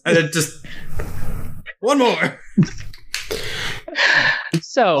pause, and then just 1 more.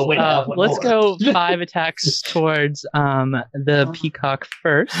 So let's go 5 attacks towards the peacock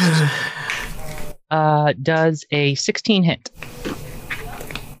first. Does a 16 hit?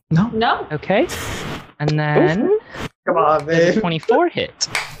 No. Okay. And then Come on, does a man. 24 hit.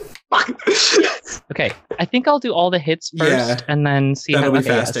 Okay. I think I'll do all the hits first and then see That'll how be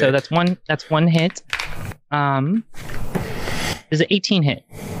faster. So that's one hit. Does an 18 hit?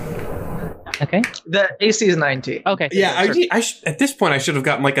 Okay. The AC is 19. Okay. Yeah, I at this point I should have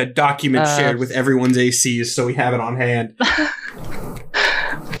gotten like a document shared with everyone's ACs so we have it on hand.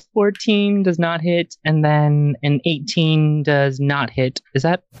 14 does not hit, and then an 18 does not hit. Is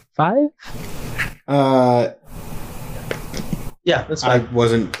that 5? Yeah, that's I fine.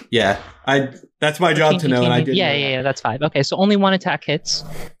 wasn't. Yeah, that's my job to know, and I didn't. Yeah, that's 5. Okay, so only 1 attack hits.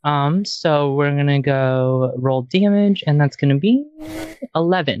 So we're gonna go roll damage, and that's gonna be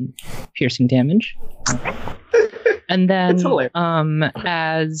 11 piercing damage. And then,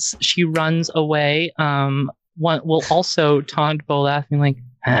 as she runs away, one will also taunt Volath, being like,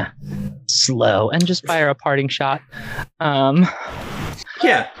 slow, and just fire a parting shot.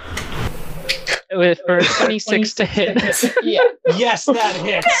 Yeah. For 26 to hit. Yeah. Yes, that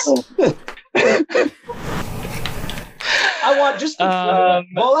hits. I want just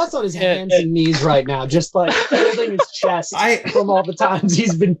Volath's on his hands and knees right now, just like holding his chest from all the times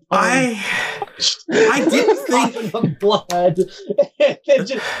he's been. I didn't think the blood.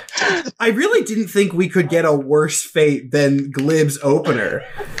 I really didn't think we could get a worse fate than Glib's opener,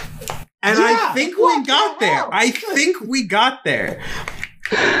 and I think we got there. I think we got there.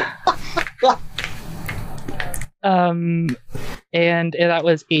 And that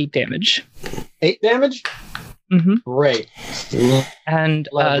was 8 damage. 8 damage? Mm-hmm. Great. And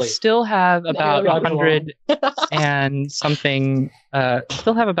still have about 100 and something.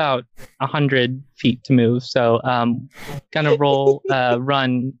 Still have about 100 feet to move. So gonna roll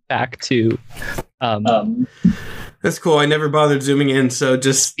run back to That's cool. I never bothered zooming in, so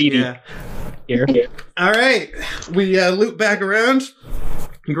just Speedy. yeah. Here. All right, we loop back around.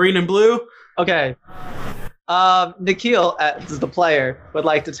 Green and blue. Okay. Nikhil, as the player, would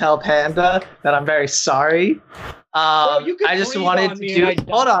like to tell Panda that I'm very sorry. You can I just breathe wanted on to me do. and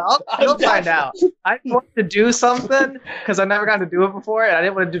Hold on, I'll find definitely- out. I wanted to do something because I've never gotten to do it before, and I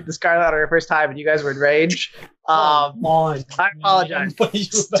didn't want to do the Scarlet on her first time, and you guys were in rage. Come on, I apologize. What are you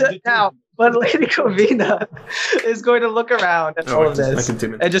about to do? Now, but Lady Covina is going to look around at all of this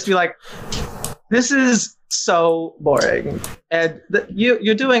and just be like, "This is so boring, and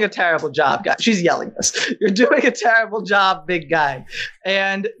you're doing a terrible job, guy." She's yelling this. You're doing a terrible job, big guy.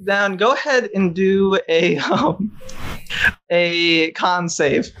 And then go ahead and do a con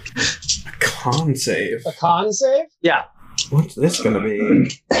save. Con save. A con save? Yeah. What's this gonna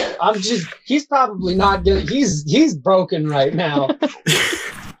be? He's probably not gonna. He's broken right now.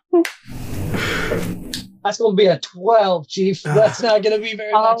 That's gonna be a 12, Chief. That's not gonna be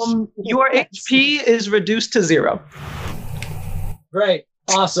very much. Your HP is reduced to 0. Great.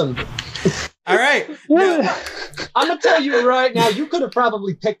 Awesome. All right. I'm gonna tell you right now, you could have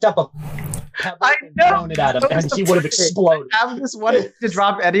probably picked up a pebble I and know. thrown it at him, and he would have exploded. I have this one to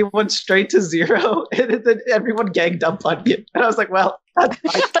drop anyone straight to 0, and then everyone ganged up on you. And I was like, well, that's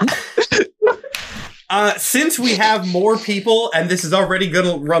fine. Since we have more people and this is already going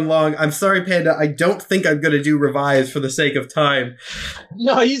to run long, I'm sorry, Panda. I don't think I'm going to do revives for the sake of time.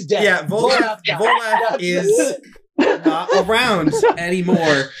 No, he's dead. Yeah, Volaf is not around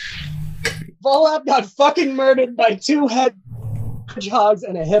anymore. Volap got fucking murdered by 2 hedgehogs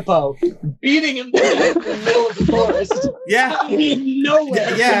and a hippo, beating him to death in the middle of the forest. Yeah. I mean,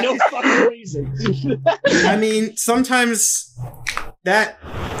 nowhere. Yeah. For no fucking reason. I mean, sometimes that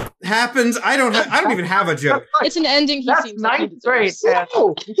happens. I don't even have a joke. It's an ending. That's seems like he ninth grade. deserves.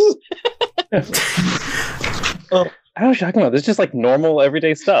 No. I was talking about this is just like normal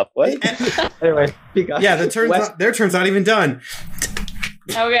everyday stuff. What? Anyway, be gone. Yeah, their turn's not even done.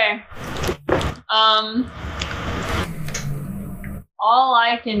 Okay. All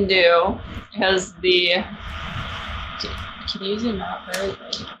I can do because can you zoom out very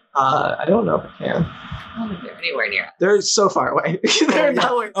big? I don't know if I can. I don't think they're anywhere near. They're so far away. They're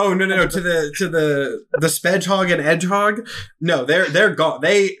nowhere. Oh no! To the Spedgehog and Edgehog. No, they're gone.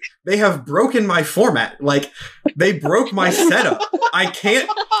 They have broken my format. Like they broke my setup. I can't.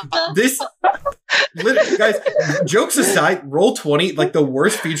 Guys, jokes aside, Roll20, like the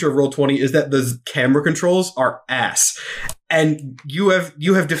worst feature of Roll20 is that the camera controls are ass, and you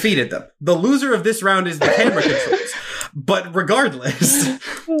have defeated them. The loser of this round is the camera controls. But regardless,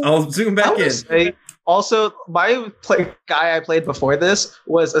 I'll zoom back in. Also, my guy I played before this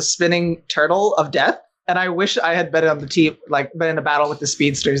was a spinning turtle of death, and I wish I had been on the team, like been in a battle with the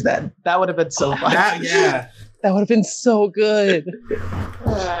speedsters. Then that would have been so fun. Yeah, That would have been so good.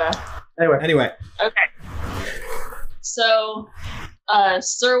 Anyway. Okay. So,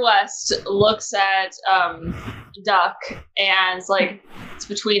 Sir West looks at Duck and is like, "It's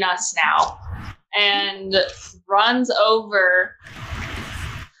between us now," and runs over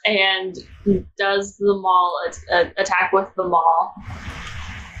and does the maul attack with the maul.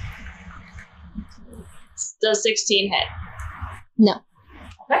 Does 16 hit? No.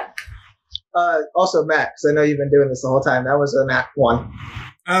 Okay. Also, Matt, because I know you've been doing this the whole time. That was a Nat 1.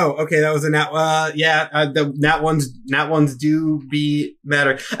 Oh, okay, that was a nat. The nat ones do be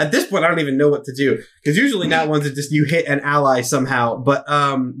matter. At this point, I don't even know what to do because usually nat ones are just you hit an ally somehow. But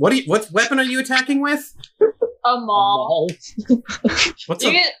what weapon are you attacking with? A maul. What's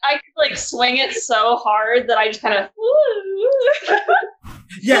I could like swing it so hard that I just kind of.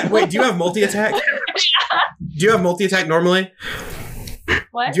 Yeah. Wait. Do you have multi attack? Do you have multi attack normally?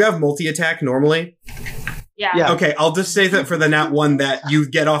 What? Do you have multi attack normally? Yeah. Okay, I'll just say that for the nat 1 that you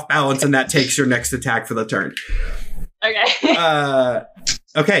get off balance and that takes your next attack for the turn. Okay.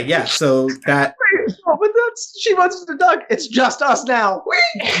 Okay, yeah, so that... But she wants to duck. It's just us now.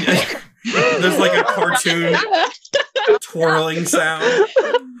 There's like a cartoon twirling sound.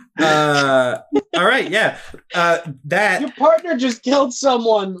 All right, yeah. That... Your partner just killed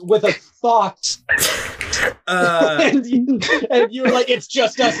someone with a thought. And you're like, it's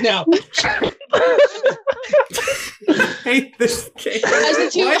just us now. I hate this game.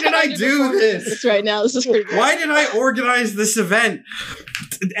 Why did I do this? Right now, this is pretty good. Why did I organize this event?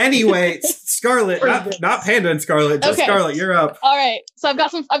 Anyway, Scarlet, not Panda and Scarlet, just Okay. Scarlet, you're up. All right, so I've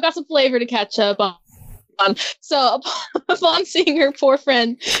got some flavor to catch up on. So upon seeing her poor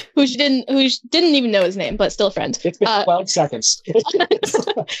friend, who didn't even know his name, but still a friend. It's been 12 seconds.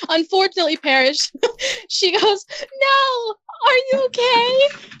 Unfortunately perished. She goes, "No, are you okay?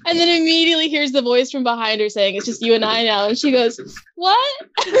 And then immediately hears the voice from behind her saying, it's just you and I now. And she goes, what?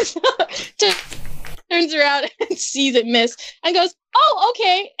 Turns around and sees it miss and goes, oh,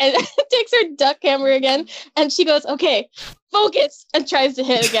 okay. And takes her duck hammer again. And she goes, okay, focus. And tries to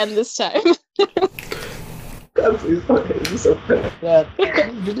hit again this time.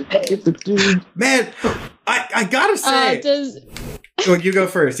 Man, I gotta say. You go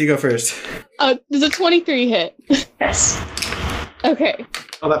first. Does a 23 hit? Yes. Okay.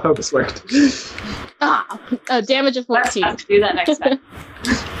 Oh, that focus worked. Damage of 14. Let's do that next time.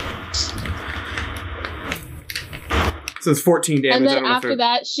 So it's 14 damage. And then after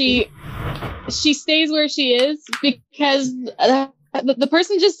that, she stays where she is because the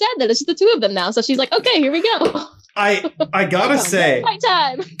person just said that it's just the two of them now. So she's like, okay, here we go. I gotta say, my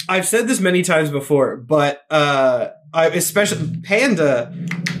time. I've said this many times before, but especially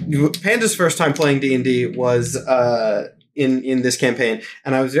Panda's first time playing D&D was in this campaign,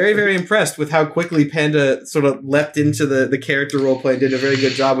 and I was very, very impressed with how quickly Panda sort of leapt into the character roleplay and did a very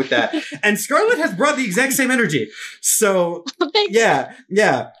good job with that. And Scarlet has brought the exact same energy. So yeah.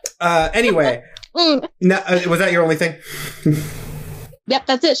 Anyway, now, was that your only thing? Yep,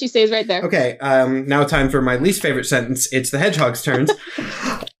 that's it. She stays right there. Okay, now time for my least favorite sentence. It's the hedgehog's turns.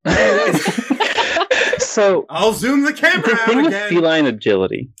 So I'll zoom the camera out thing again. with feline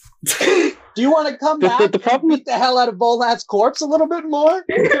agility. Do you want to come back the problem and beat the hell out of Volat's corpse a little bit more?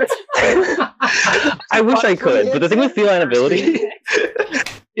 I wish I could, but the thing with feline ability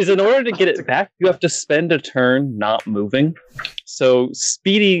is in order to get it back, you have to spend a turn not moving. So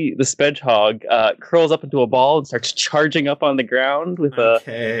Speedy the Spedgehog curls up into a ball and starts charging up on the ground with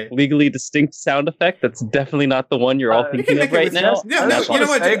a legally distinct sound effect. That's definitely not the one you're all thinking of right now. No, you know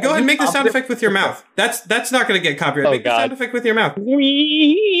what? Go ahead and make the sound effect with your mouth. That's not going to get copyrighted. Make the sound effect with your mouth.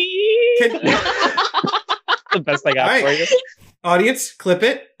 The best I got for you. Audience, clip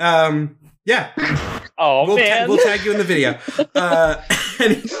it. Yeah. Oh, man. We'll tag you in the video.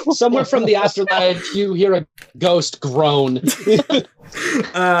 Somewhere from the afterlife, you hear a ghost groan.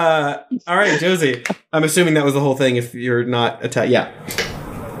 All right, Josie. I'm assuming that was the whole thing if you're not attacked. Yeah.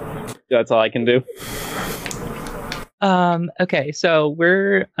 That's all I can do. Okay, so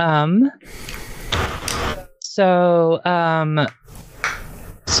we're...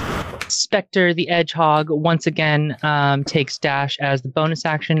 Spectre the Edgehog once again takes dash as the bonus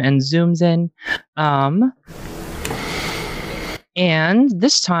action and zooms in. And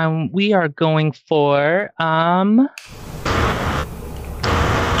this time we are going for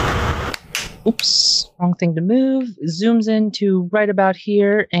oops, wrong thing to move. Zooms in to right about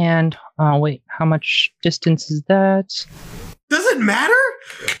here, and wait, how much distance is that? Does it matter?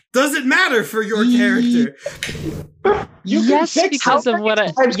 Does it matter for your character? Yes, because of what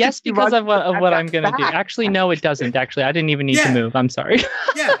I'm gonna do. Actually, no, it doesn't. Actually, I didn't even need to move. I'm sorry.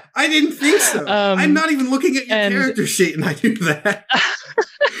 Yeah, I didn't think so. I'm not even looking at your character sheet, and I do that.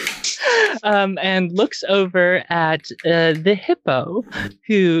 And looks over at the hippo,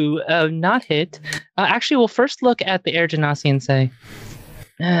 who not hit. Actually, we'll first look at the Air Genasi and say,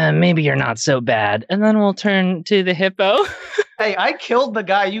 maybe you're not so bad. And then we'll turn to the hippo. Hey, I killed the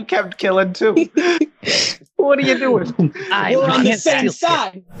guy you kept killing too. What are you doing? We're on the same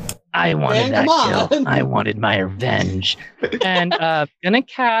side. I wanted that kill. I wanted my revenge. And gonna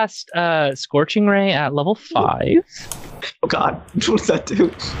cast Scorching Ray at level 5. Oh god, what does that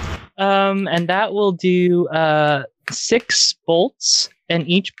do? And that will do 6 bolts, and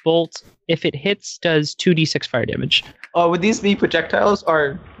each bolt, if it hits, does 2d6 fire damage. Oh, would these be projectiles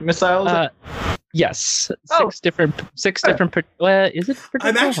or missiles? Yes, six different. Is it?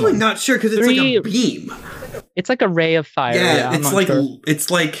 I'm actually not sure because it's like a beam. It's like a ray of fire. Yeah,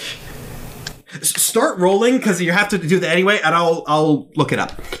 it's like. Start rolling because you have to do that anyway, and I'll look it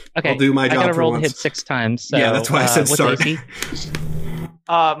up. Okay, I'll do my job. I gotta for roll once. to hit 6 times. So, yeah, that's why I said start. AC?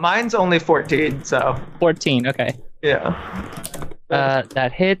 Mine's only 14, so 14. Okay. Yeah.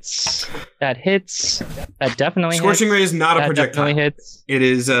 That hits. That definitely Scorching hits. Ray is not a projectile. Definitely hits. It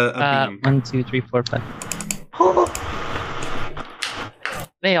is a beam. 1, 2, 3, 4, 5.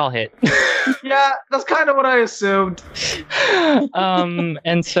 They all hit. Yeah, that's kind of what I assumed.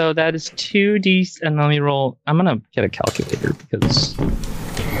 And so that is 2d, and let me roll. I'm gonna get a calculator because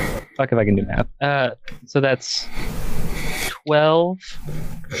fuck if I can do math. So that's 12,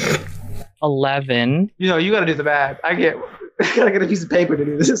 11. You know, you gotta do the math. I gotta get a piece of paper to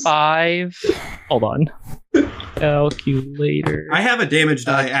do this. 5. Hold on. Calculator. I have a damage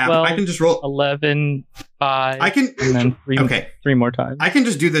die app. 12, I can just roll 11, 5. I can, and then 3, okay. 3 more times. I can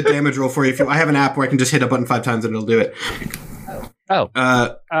just do the damage roll for you. I have an app where I can just hit a button 5 times and it'll do it. Oh.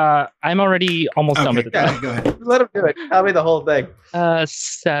 I'm already almost done with it. Yeah, go ahead. Let him do it. Tell me the whole thing.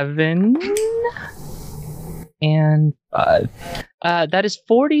 7 and 5. That is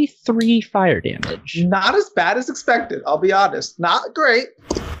 43 fire damage. Not as bad as expected, I'll be honest. Not great,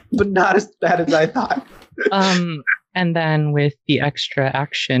 but not as bad as I thought. And then with the extra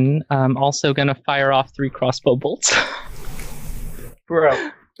action, I'm also gonna fire off 3 crossbow bolts. Bro.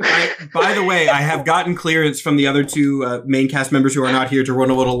 By the way, I have gotten clearance from the other 2 main cast members who are not here to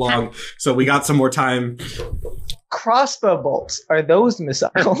run a little long, so we got some more time. Crossbow bolts, are those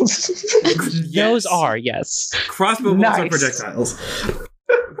missiles? Yes. Those are, yes. Crossbow bolts are projectiles.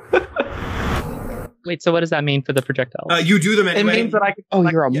 Wait, so what does that mean for the projectiles? You do them anyway. It means that I can. Oh,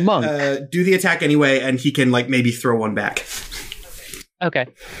 you're a monk. Do the attack anyway, and he can maybe throw one back. Okay.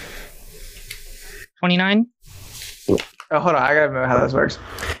 29? Oh, hold on, I gotta remember how this works.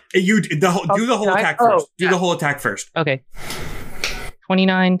 Do the whole attack first. Do the whole attack first. Okay.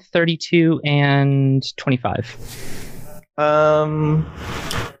 29, 32, and 25.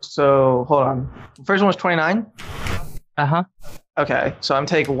 So hold on. The first one was 29. Okay, so I'm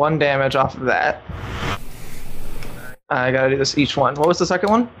taking 1 damage off of that. I gotta do this each one. What was the second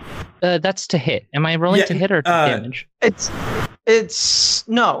one? That's to hit. Am I rolling to hit or to damage? It's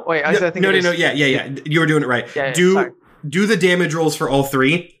no. Wait, I think no. Yeah. You were doing it right. Yeah, do the damage rolls for all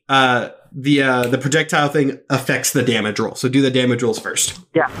 3. The projectile thing affects the damage roll, so do the damage rolls first.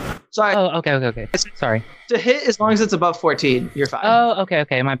 Yeah. Sorry. Oh, okay. Sorry. To hit, as long as it's above 14, you're fine. Oh,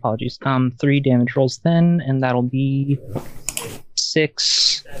 okay. My apologies. 3 damage rolls then, and that'll be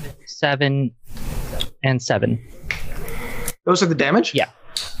 6, 7, and 7. Those are the damage? Yeah.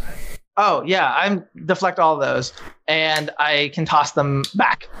 Oh, yeah. I'm deflect all of those, and I can toss them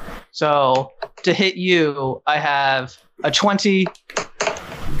back. So to hit you, I have a 20,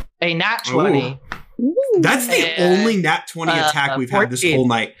 a nat 20. Ooh. That's the only nat 20 attack we've 14. Had this whole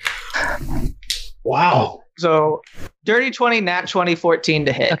night. Wow. So dirty 20, nat 20, 14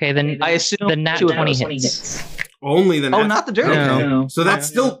 to hit. Okay, then I assume the nat 20 hits. Only the nat. Oh, not the dirty. Okay. No. So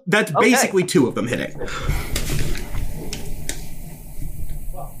that's basically 2 of them hitting.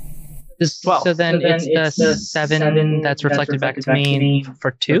 12. So then it's the 7 that's reflected back to me for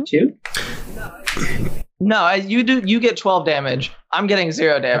 2? No, you get 12 damage. I'm getting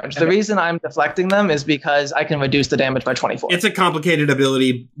 0 damage. The reason I'm deflecting them is because I can reduce the damage by 24. It's a complicated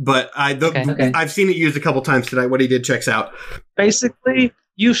ability, but I've seen it used a couple times tonight. What he did checks out. Basically,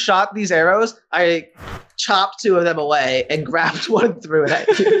 you shot these arrows. I chopped 2 of them away and grabbed one and threw it at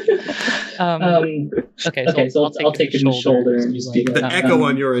you. Okay, so I'll take the shoulder. The echo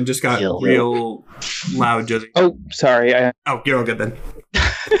on your end just got real loud. Josie. Oh, sorry. You're all good then.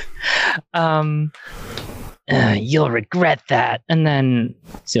 You'll regret that. And then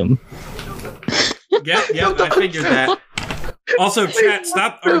zoom. Yeah, I figured that. Also, chat,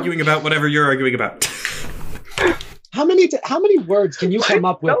 stop arguing about whatever you're arguing about. How many words can you come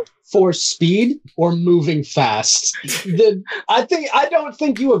up with for speed or moving fast? I don't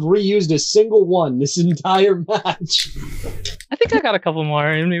think you have reused a single one this entire match. I think I got a couple more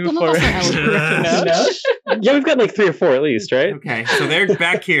in me before. Yeah, we've got 3 or 4 at least, right? Okay, so they're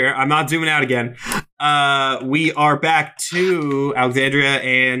back here. I'm not zooming out again. We are back to Alexandria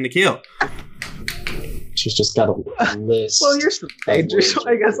and Nikhil. She's just got a list. Well, you're still danger, so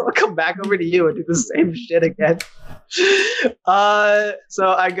I guess I'll come back over to you and do the same shit again. So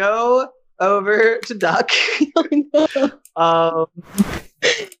I go over to Duck.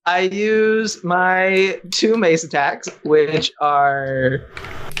 I use my 2 mace attacks, which are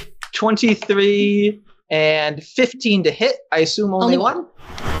 23 and 15 to hit. I assume only 1.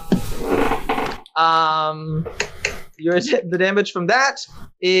 The damage from that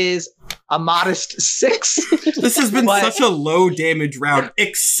is a modest 6. This has been such a low damage round,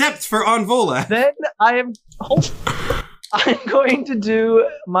 except for Onvola. Then I'm going to do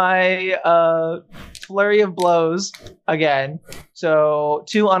my flurry of blows again. So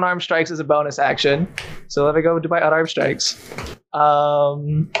 2 unarmed strikes is a bonus action. So let me go do my unarmed strikes.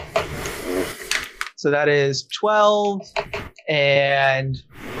 So that is 12 and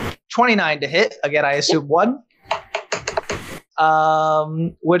 29 to hit. Again, I assume 1.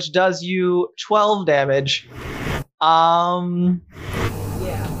 Which does you 12 damage.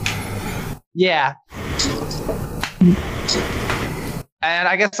 Yeah. And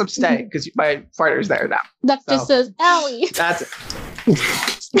I guess I'm staying because my partner's there now. Duck just says, "Owie." That's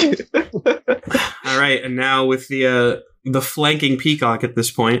it. All right, and now with the flanking peacock at this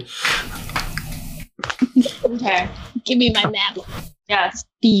point. Okay. Give me my map. Yes.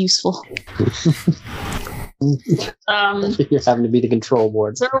 Be useful. You're having to be the control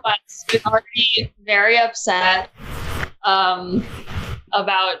board. Sir West is already very upset.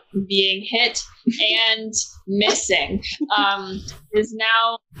 about being hit and missing, is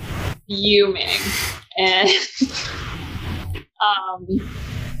now fuming and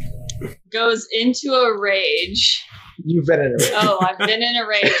goes into a rage. You've been in a rage. Oh, I've been in a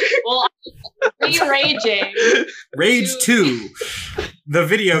rage. Well, I'm re-raging. Rage 2, the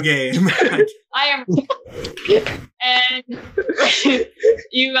video game. I am, and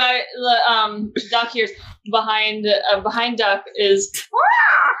you guys, Duck hears behind Duck is.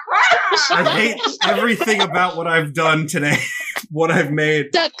 I hate everything about what I've done today. What I've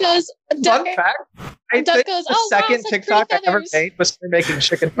made. Duck goes. Fun fact. I Duck think goes, the "Oh, wow, second such TikTok I pretty ever feathers." made was making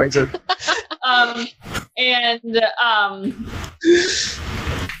chicken noises. And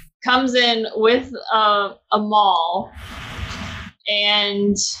comes in with a maul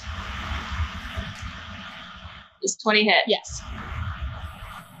and is 20 hit. Yes.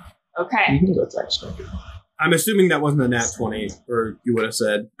 Okay. You can go extra. I'm assuming that wasn't a nat 20, or you would have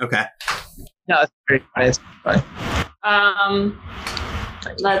said. Okay. No, it's very nice. Fine.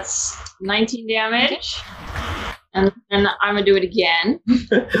 That's 19 damage. And then I'm gonna do it again.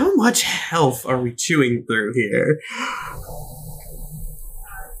 How much health are we chewing through here?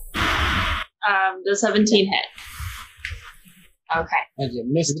 Does 17 hit? Okay. And you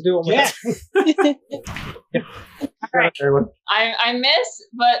missed Do it Yeah. Alright. I miss,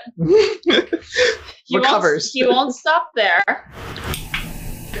 but he Recovers. He won't stop there.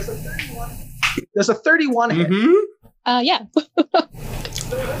 There's a 31 hit. Mm-hmm. Yeah.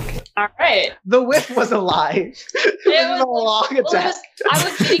 All right. The whiff was a lie. It was a long attack. I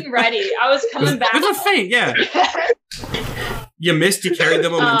was getting ready. I was coming back. It was a feint, yeah. You missed, you carried the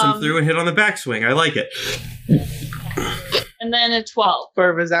momentum through and hit on the backswing. I like it. And then a 12. For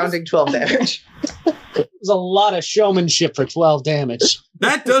a resounding 12 damage. It was a lot of showmanship for 12 damage.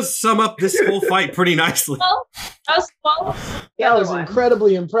 That does sum up this whole fight pretty nicely. Well, that was 12. That was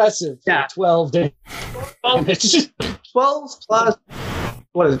incredibly impressive for Yeah. 12 damage. 12 plus,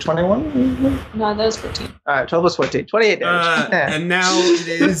 what is it, 21? No, that was 14. All right, 12 plus 14. 28 damage. And now it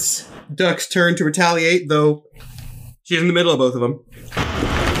is Duck's turn to retaliate, though she's in the middle of both of them.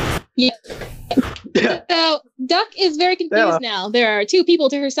 Yeah. So Duck is very confused now. There are two people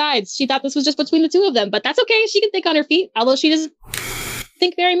to her sides. She thought this was just between the two of them, but that's okay. She can think on her feet, although she doesn't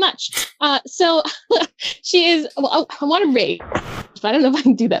think very much. So she is. Well, I want to rage, but I don't know if I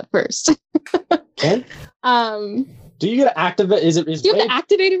can do that first. Okay. Do you get to activate? Do you have to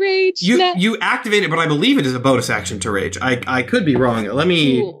activate a rage? You activate it, but I believe it is a bonus action to rage. I could be wrong. Let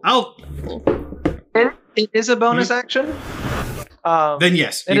me. Cool. It is a bonus action. Then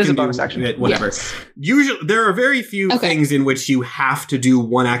yes, it you is can a bonus do action. it, whatever. Yes. Usually, there are very few things in which you have to do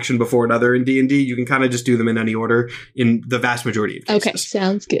one action before another in D&D. You can kind of just do them in any order in the vast majority of cases. Okay,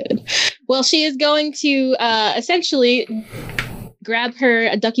 sounds good. Well, she is going to essentially grab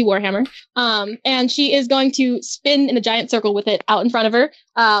her Ducky Warhammer, and she is going to spin in a giant circle with it out in front of her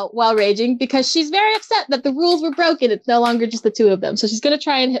while raging because she's very upset that the rules were broken. It's no longer just the two of them. So she's going to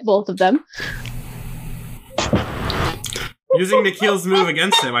try and hit both of them. Using Nikhil's move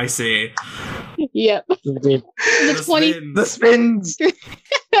against him, I see. Yep. The 20. spins. The spins.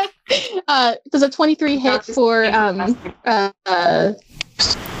 Does a 23 hit for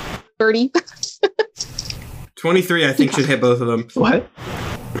Birdie? 23, I think, should hit both of them. What?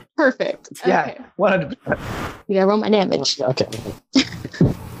 Perfect. Yeah, Okay. 100%. You gotta roll my damage. Okay.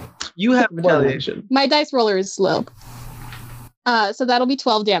 You have retaliation. My dice roller is slow. So that'll be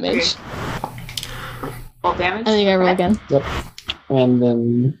 12 damage. Full damage? And then you gotta roll again. Yep. And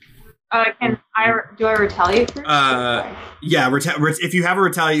then Do I retaliate first? Yeah, if you have a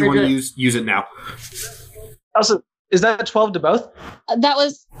retaliate, you want to use it now. Also, is that 12 to both? That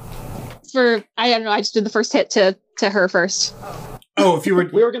was for, I don't know, I just did the first hit to her first. Oh, if you were...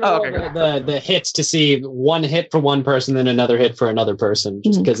 we were going to roll the hits to see one hit for one person, then another hit for another person,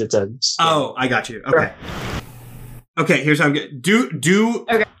 just because it's a... Oh, I got you. Okay. Okay, here's how I'm going to do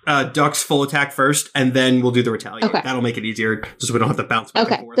Duck's full attack first, and then we'll do the retaliate. Okay. That'll make it easier, just so we don't have to bounce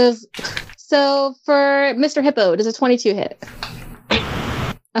back and forth. So for Mr. Hippo, does a 22 hit?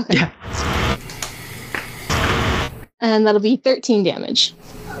 Okay. Yeah. And that'll be 13 damage.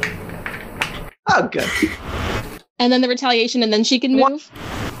 Oh, good. And then the retaliation, and then she can move?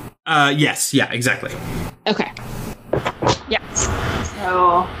 Yes, yeah, exactly. Okay. Yes.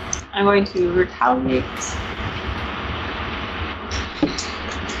 So I'm going to retaliate.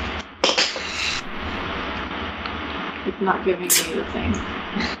 It's not giving me the thing.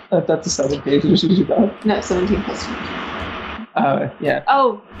 That's a 7 pages you got. No, 17 plus 2. Yeah.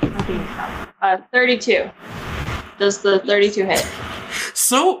 Oh, I think 32. Does the 32 hit?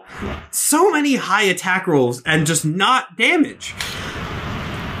 so many high attack rolls and just not damage.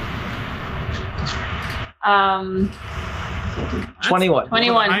 21.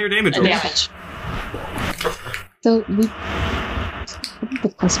 21. Higher damage rolls. Damage. So we. The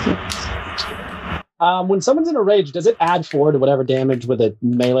plus 4. When someone's in a rage, does it add 4 to whatever damage with a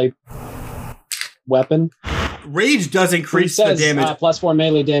melee weapon? Rage does increase the damage. Plus 4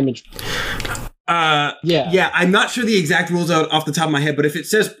 melee damage. Yeah, I'm not sure the exact rules out off the top of my head, but if it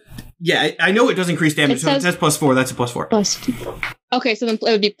says, I know it does increase damage. So if it says plus 4, that's a plus 4. Okay, so then it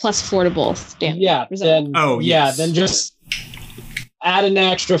would be plus 4 to both damage. Yeah, then then just add an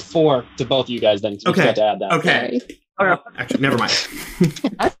extra 4 to both of you guys. Then you have to add that. Okay. Actually, never mind.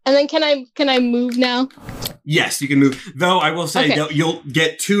 And then can I move now? Yes, you can move. Though I will say you'll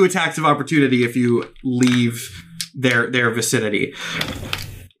get 2 attacks of opportunity if you leave their vicinity.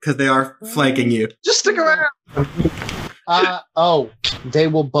 Because they are flanking you. Just stick around. They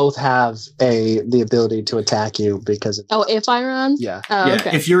will both have the ability to attack you because of if I run? Yeah.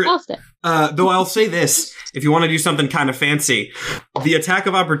 Okay. If you're I'll stay. Though I'll say this, if you want to do something kind of fancy, the attack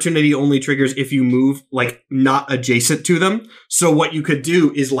of opportunity only triggers if you move like not adjacent to them. So what you could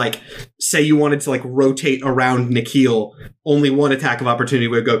do is like say you wanted to like rotate around Nikhil, only one attack of opportunity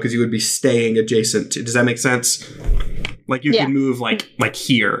would go because you would be staying adjacent. Does that make sense? Like you can move like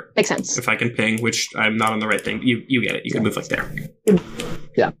here. Makes sense. If I can ping, which I'm not on the right thing. You get it. You can move like there.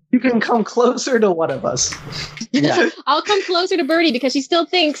 Yeah. You can come closer to one of us. Yeah. I'll come closer to Birdie because she still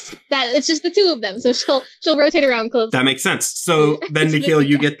thinks that it's just the 2 of them. So she'll rotate around closer. That makes sense. So then Nikhil,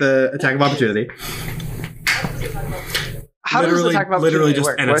 you get the attack of opportunity. How does the attack of opportunity just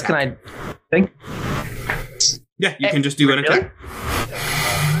work? an Where attack. can I think? Yeah, you can just do an attack.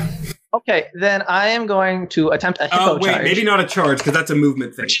 Okay, then I am going to attempt a hippo charge. Maybe not a charge, because that's a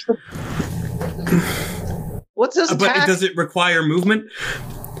movement thing. What's this attack? But does it require movement?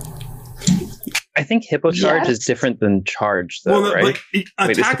 I think hippo charge is different than charge, though, right?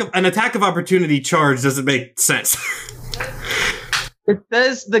 But an attack of opportunity charge doesn't make sense. It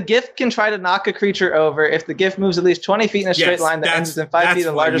says the gift can try to knock a creature over if the gift moves at least 20 feet in a straight line that ends in 5 feet.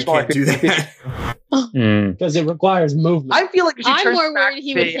 The largest smaller creature. Because it requires movement. I feel like if she I'm turns more back worried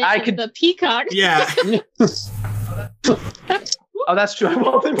he to would me, take I could. the peacock. Yeah. Oh, that's true. I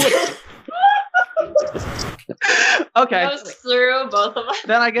won't. Okay. Goes through both of us.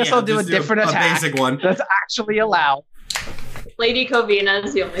 Then I guess I'll do a different attack. A basic one. That's actually allowed. Lady Covina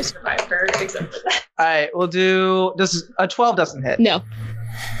is the only survivor, except for that. All right, we'll do. A 12 doesn't hit. No.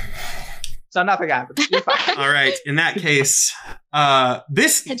 So nothing happens. You're fine. All right. In that case,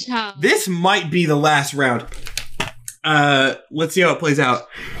 this Hedgehog. might be the last round. Let's see how it plays out.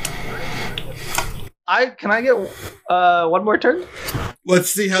 Can I get one more turn? Let's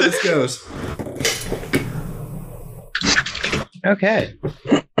see how this goes. Okay.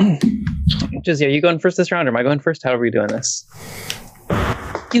 Jizzy, are you going first this round, or am I going first? How are we doing this?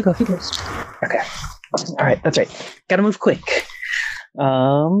 You go first. Okay. All right, that's right. Gotta move quick.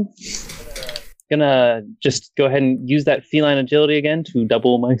 Gonna just go ahead and use that feline agility again to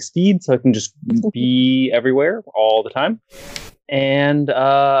double my speed, so I can just be everywhere all the time. And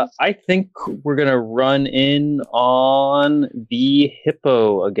I think we're gonna run in on the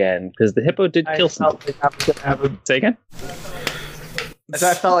hippo again, because the hippo did kill some. Say again. So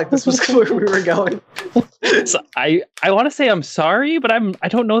I felt like this was where we were going. So I want to say I'm sorry, but I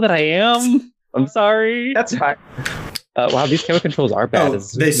don't know that I am. I'm sorry. That's fine. Wow, these camera controls are bad.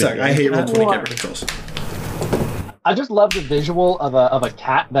 They suck. I hate Roll20 camera controls. I just love the visual of a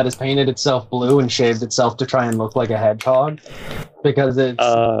cat that has painted itself blue and shaved itself to try and look like a hedgehog, because it's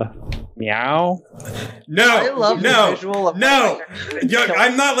meow. No, I love the visual of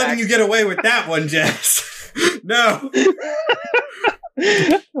I'm not letting you get away with that one, Jess. No.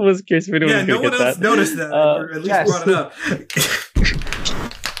 I was curious if anyone no one else noticed that, or at least brought it up.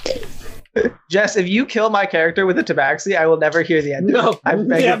 Jess, if you kill my character with a tabaxi, I will never hear the end. No, I'm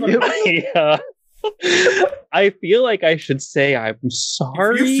begging you. I feel like I should say I'm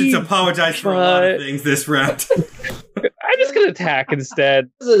sorry. You should apologize for a lot of things this round. I'm just gonna attack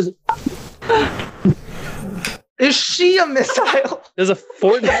instead. Is she a missile? Does a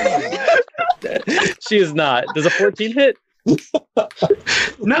 14? She is not. Does a 14 hit?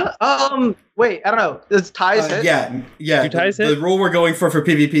 No. Wait, I don't know. Does ties hit? Yeah. Do ties hit? The rule we're going for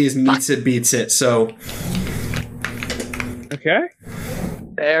PvP is meets it, beats it. So. Okay.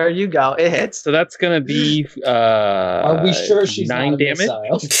 There you go. It hits. So that's gonna be. Are we sure she's 9 not a damage?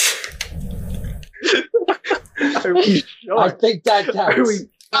 Are we sure? I think that Are counts. we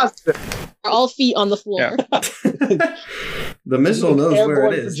positive? We're all feet on the floor. Yeah. The missile knows where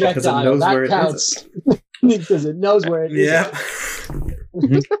it is because it knows where it is. Because it knows where it is. Yeah.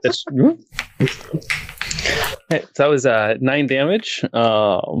 That's okay, so that was 9 damage.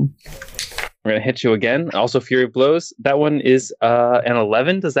 We're gonna hit you again. Also, Fury of Blows. That one is an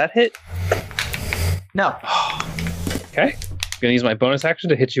 11. Does that hit? No. Okay. Gonna use my bonus action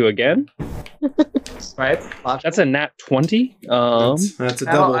to hit you again. Right. That's a nat 20. That's a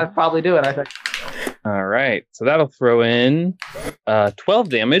double. I'd probably do it, I think. All right. So that'll throw in 12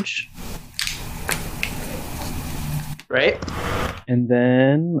 damage. Right. And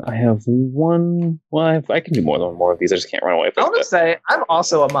then I have one. Well, I can do more than one of these. I just can't run away I from want to it. say, I'm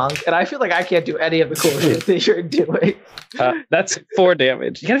also a monk, and I feel like I can't do any of the cool shit that you're doing. That's 4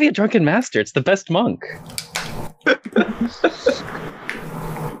 damage. You gotta be a drunken master. It's the best monk.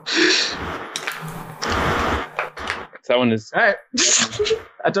 So that one is all right.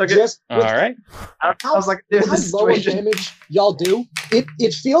 I took it. Just all right. I was like, dude, how this low situation. damage y'all do?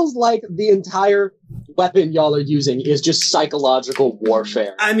 It feels like the entire weapon y'all are using is just psychological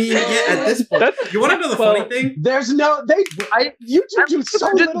warfare. I mean, yeah, at this point, you want to know the funny thing? There's no you two do so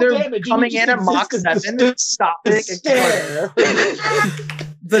little They're damage. coming in at Mach 7, stopping, and stare.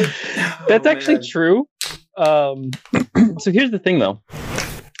 That's actually true. So here's the thing, though.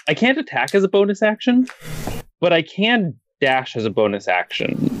 I can't attack as a bonus action, but I can dash as a bonus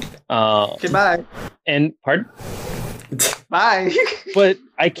action. Goodbye. And pardon? Bye. But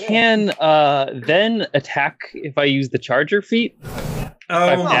I can then attack if I use the charger feat.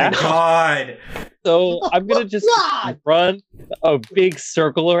 Oh my god. So I'm going to just run a big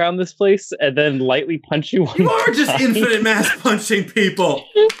circle around this place and then lightly punch you. You are just infinite mass punching people.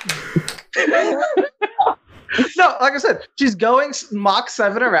 No, like I said, she's going Mach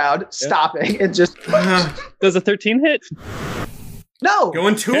 7 around, stopping, and just... Does a 13 hit? No!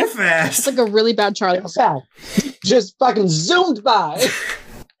 Going too fast. It's like a really bad Charlie. Just fucking zoomed by.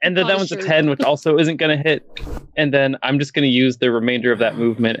 And then that one's a 10, which also isn't going to hit. And then I'm just going to use the remainder of that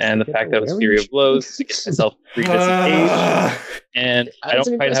movement and the fact that it was Fury of Blows to get myself free disengaged. And I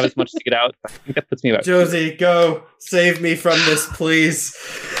don't quite have as much to get out. I think that puts me about... Josie, go. Save me from this, please.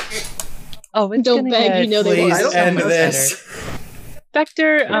 Oh, it's Don't beg, you know they Please won't. end this.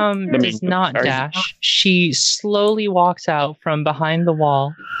 Spectre does not dash. She slowly walks out from behind the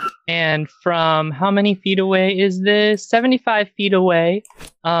wall. And from how many feet away is this? 75 feet away.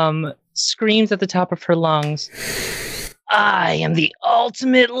 Screams at the top of her lungs, I am the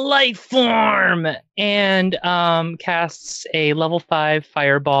ultimate life form! And casts a level 5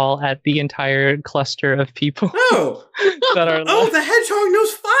 fireball at the entire cluster of people. Oh! that are Oh, the hedgehog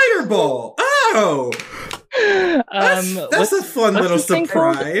knows fireball! Oh! That's a fun little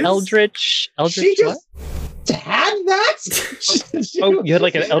surprise. Eldritch She what? just had that? Oh, you had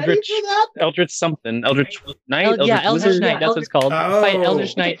like an Eldritch something. Eldritch Knight? Eldritch Wizard? Knight, that's what it's called. Oh. Fight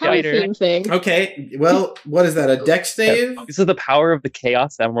Eldritch Knight fighter. Thing. Okay, well, what is that? A dex save? This is the power of the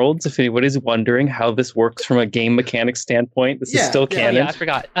Chaos Emeralds. If anybody's wondering how this works from a game mechanics standpoint, this is still canon. Yeah, I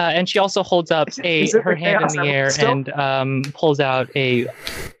forgot. And she also holds up her hand in the air and pulls out a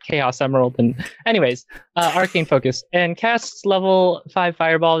Chaos Emerald. And anyways, arcane focus and casts level 5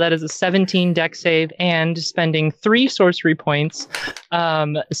 fireball. That is a 17 dex save and spending 3 sorcery points.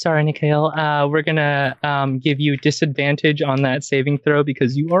 Sorry, Nikhil. We're gonna give you disadvantage on that saving throw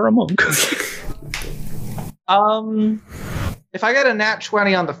because you are a monk. If I get a nat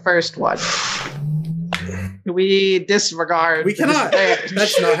 20 on the first one, we disregard. We cannot.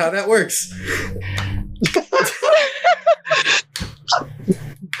 That's not how that works.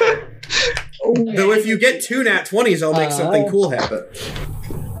 Though if you get 2 nat 20s, I'll make something cool happen.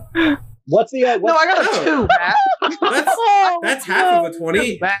 What's the... No, I got a 2, Matt. That's half of a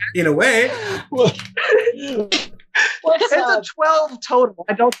 20, in a way. It's a 12 total.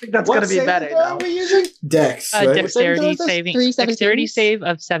 I don't think that's going to be better. What are we using? Dex, right? Dexterity saving. 3 Dexterity save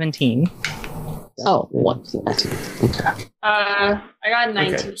of 17. Oh, 1. Okay. I got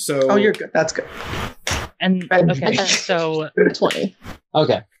 19. Okay, so... Oh, you're good. That's good. And okay, so 20.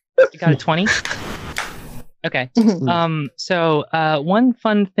 Okay. you got a 20. Okay. So one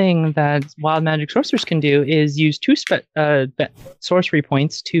fun thing that wild magic sorcerers can do is use 2 sorcery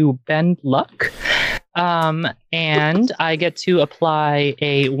points to bend luck. And I get to apply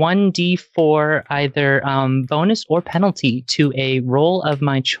a 1d4 either bonus or penalty to a roll of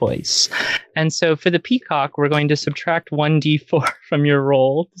my choice. And so for the peacock, we're going to subtract 1d4 from your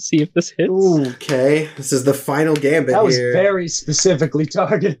roll to see if this hits. Okay, this is the final gambit That was here. very specifically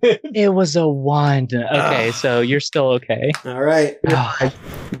targeted. It was a 1. Okay, so you're still okay. All right. Oh,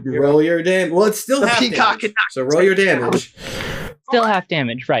 You roll your damage. Well, it's still The half peacock damage, so roll your damage. still half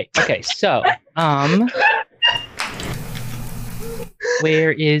damage, right? Okay, so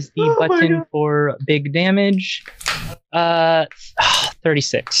where is the button for big damage?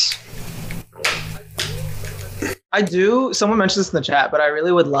 36. I do. Someone mentioned this in the chat, but I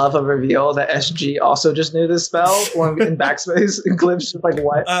really would love a reveal that SG also just knew this spell when in backspace and Cliff's just like,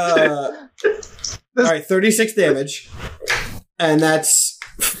 what? All right, 36 damage. And that's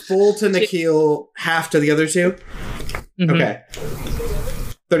full to Nikhil, half to the other two? Mm-hmm. Okay.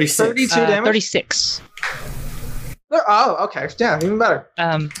 36. 32 damage? 36. Oh, okay. Yeah, even better.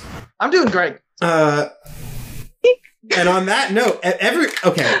 I'm doing great. And on that note,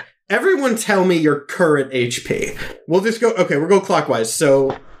 everyone tell me your current HP. We'll just go, we'll go clockwise.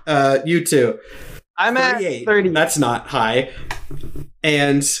 So, you two. I'm at 30. That's not high.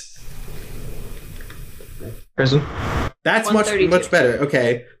 And Prison. That's much better.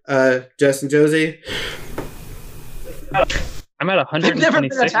 Okay. Justin, Josie. I'm at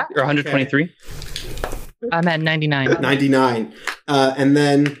 126 or 123. Okay. I'm at 99. 99. And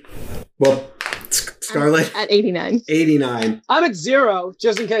then, Scarlet? At 89. 89. I'm at 0,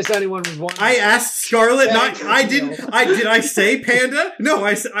 just in case anyone was wondering. I asked Scarlet, did I say Panda? No,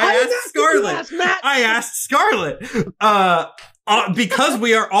 I asked Scarlet. I asked Scarlet. Because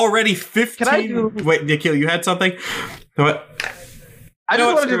we are already 15. Wait, Nikhil, you had something? What? I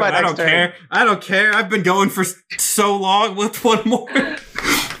just want to do my next turn. I don't care. I've been going for so long with one more.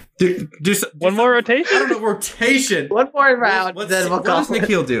 Just one more rotation? I don't know, rotation. One more round. What does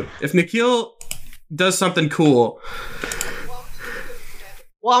Nikhil do? If Nikhil does something cool.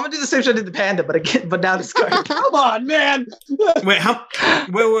 Well, I'm gonna do the same shit I did the Panda, but now to Scarlet. Come on, man. Wait.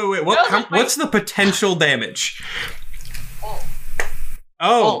 What's the potential damage?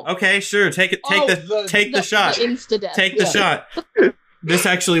 Oh, okay, sure. Take the shot. The insta-death. Take the shot. This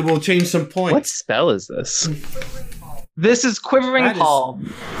actually will change some points. What spell is this? This is Quivering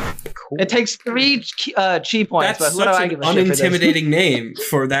Palm. Cool. It takes 3 chi points. That's such an unintimidating name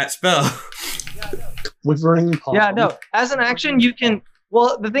for that spell. Quivering Palm. Yeah, no. As an action, you can.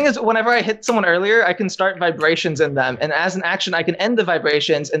 Well, the thing is, whenever I hit someone earlier, I can start vibrations in them, and as an action, I can end the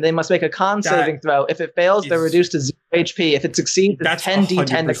vibrations, and they must make a con saving throw. If it fails, they're reduced to 0 HP. If it succeeds, it's 10d10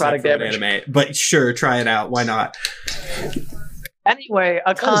 necrotic damage. Anime, but sure, try it out. Why not? Anyway,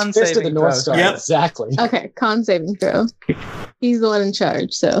 a con saving throw. Yep, exactly. Okay, con saving throw. He's the one in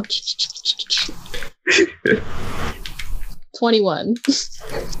charge, so 21.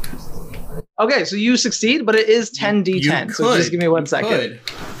 Okay, so you succeed, but it is 10d10. So just give me 1 second.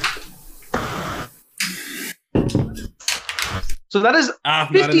 So that is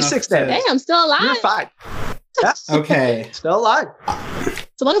 56 damage. Hey, I'm still alive. You're fine. Yes. Okay. Still alive.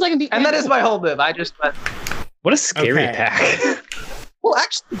 So long as I can beat. And that is my whole move. What a scary attack. Well,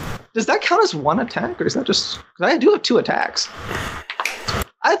 actually, does that count as 1 attack, or is that just? Because I do have 2 attacks.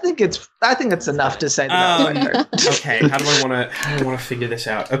 I think it's enough to say that. Okay, how do I want to figure this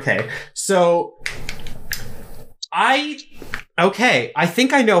out? Okay, so I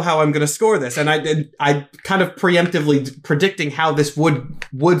think I know how I'm going to score this, and I kind of preemptively predicting how this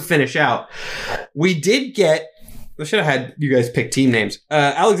would finish out. We did get. I should have had you guys pick team names.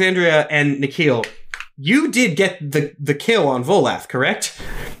 Alexandria and Nikhil. You did get the kill on Volath, correct?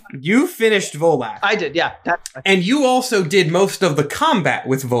 You finished Volath. I did, yeah. And you also did most of the combat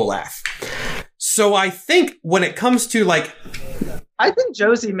with Volath. So I think when it comes to I think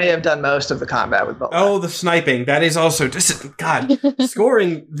Josie may have done most of the combat with Volath. Oh, the sniping. That is also God.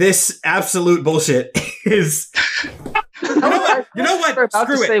 Scoring this absolute bullshit is You know what?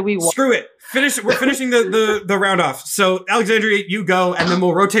 Screw it. We're finishing the round off. So Alexandria, you go, and then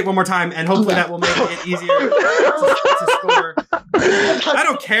we'll rotate one more time, and hopefully that will make it easier to score. I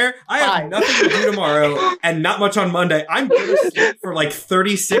don't care. I have nothing to do tomorrow, and not much on Monday. I'm gonna sleep for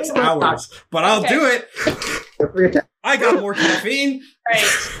 36 hours, but I'll do it. I got more caffeine. Right.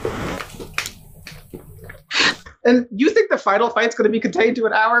 And you think the final fight's going to be contained to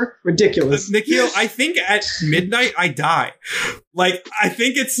an hour? Ridiculous. Nikhil, I think at midnight I die. I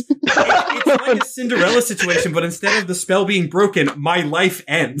think it's like a Cinderella situation, but instead of the spell being broken, my life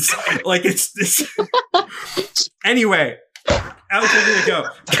ends. It's Anyway, Alexandria, go.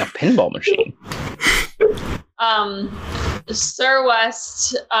 Like a pinball machine. Sir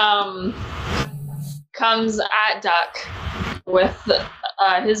West comes at Duck with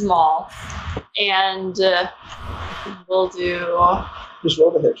his maul, and we'll do. Just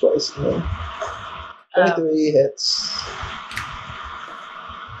roll the hit twice. 23 hits.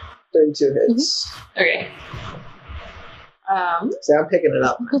 32 hits. Okay. See, I'm picking it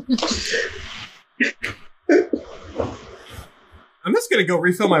up. I'm just gonna go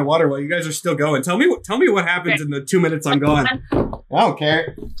refill my water while you guys are still going. Tell me what happens in the 2 minutes I'm gone. I don't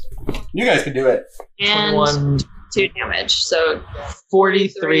care. You guys can do it. And 2 damage, so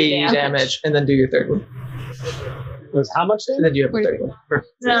 43 damage, and then do your third one. was how much And then you have a third one.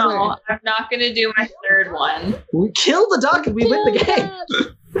 No, I'm not going to do my third one. We kill the duck and we win the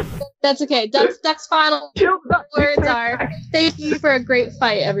game. That's okay. Duck's final Kill the duck. words are thank you for a great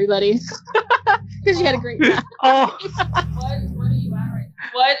fight, everybody. Because you had a great time. Oh,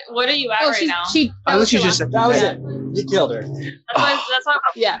 What are you at right now? She I wish you just said That was that. it. You killed her. That's why I'm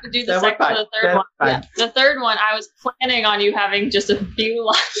Yeah. going to do That the worked fine. third That one. worked fine. The third one, I was planning on you having just a few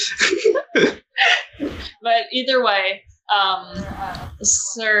lines. But either way,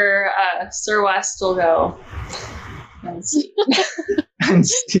 Sir West will go. And see.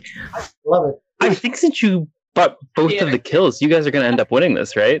 Love it. I think since you bought both of the kills, you guys are going to end up winning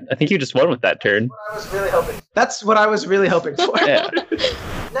this, right? I think you just won with that turn. That's what I was really hoping for. Yeah.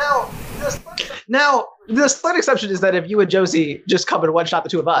 Now, the slight exception is that if you and Josie just come and one-shot the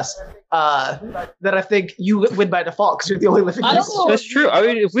two of us, then I think you win by default because you're the only living I don't person. know. That's true. I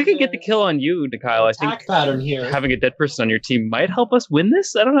mean, if we could get the kill on you, Nikyle, I think Attack pattern here. having a dead person on your team might help us win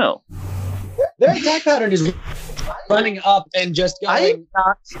this. I don't know. Their attack pattern is running up and just going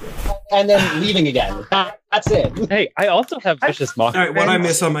and then leaving again. That's it. Hey, I also have Vicious Moth. All right, what I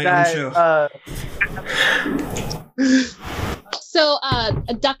miss on my own show? So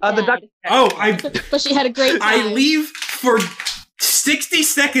a duck The duck. died, but she had a great time. I leave for 60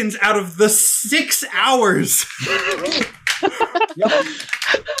 seconds out of the 6 hours.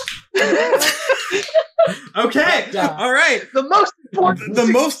 Okay, all right. The most important. The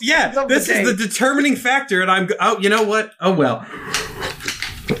most, yeah. of the This is the determining factor, and I'm. Oh, you know what? Oh well.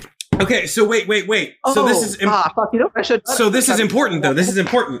 Okay, so wait. So this is. fuck, you know, I should. So this is important, though. This is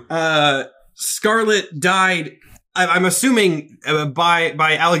important. Scarlet died. I'm assuming by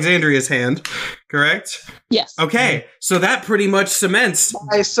Alexandria's hand, correct? Yes. Okay, so that pretty much cements.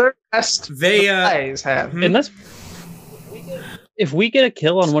 I surpassed They guys have. Unless, if we get a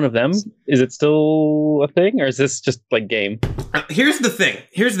kill on one of them, is it still a thing, or is this just like game? Here's the thing.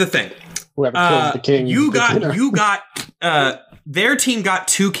 Whoever kills the king. You gets dinner. got. Their team got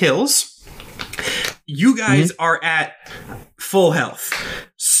 2 kills. You guys are at full health,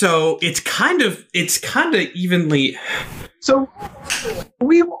 so it's kind of evenly. So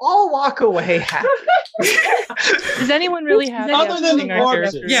we all walk away happy. Does anyone really have Other than the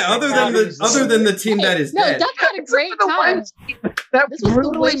corpses. Yeah, other than the team that is No, dead. Duck had a great time. That This was the way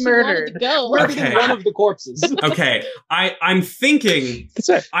brutally she wanted to murdered. go. We're Okay. beating one of the corpses. Okay, I'm thinking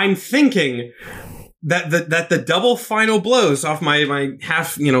that the double final blows off my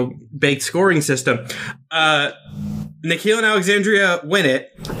half baked scoring system. Nikhil and Alexandria win it.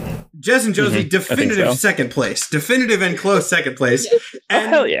 Jez and Josie definitive second place, definitive and close second place. And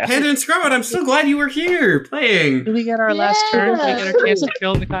hell yeah. Panda and Scrubbat, I'm so glad you were here playing. Do we get our last turn? Do we get our chance to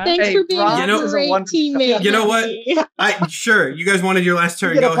kill Nikyle? Thanks Hey, for being Rob a is a great wonderful- teammate. You know what? Mandy. Sure, you guys wanted your last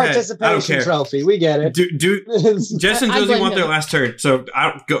turn. You get Go a ahead. I don't participation care. trophy. We get it. Do Jess and I Josie blame want their him. last turn, so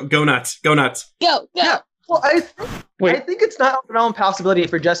go nuts. Go. Yeah. Well, I think it's not an impossibility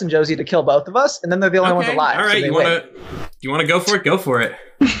for Jess and Josie to kill both of us, and then they're the only ones alive. All so right, they you win. want to go for it? Go for it.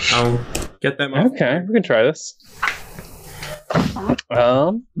 I'll get that. Okay, we can try this.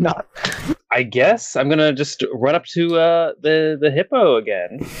 Not. I guess I'm gonna just run up to the hippo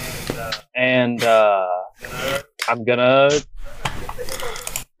again, and I'm gonna.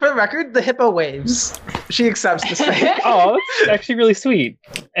 For the record, the hippo waves. She accepts this thing. Oh, that's actually really sweet.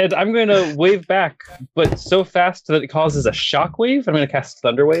 And I'm going to wave back, but so fast that it causes a shock wave. I'm going to cast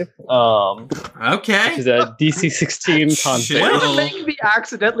Thunder Wave, Okay. which is a DC 16 con Shit. save. What if it made me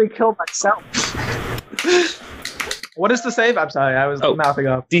accidentally kill myself? What is the save? I'm sorry, I was mouthing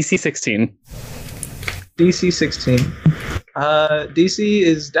off. DC 16. DC 16. DC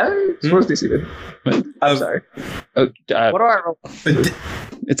is down. So what's DC been? I'm sorry. Oh, What do I roll?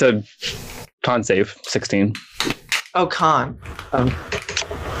 it's a con save, 16. Oh, con.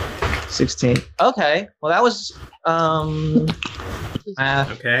 16. Okay. Well, that was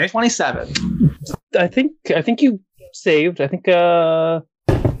Okay. 27. I think you saved. I think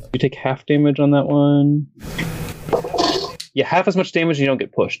you take half damage on that one. Yeah, half as much damage and you don't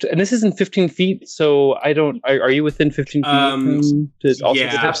get pushed. And this isn't 15 feet, so I don't... Are you within 15 feet?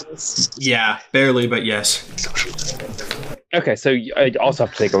 Yeah, barely, but yes. Okay, so I also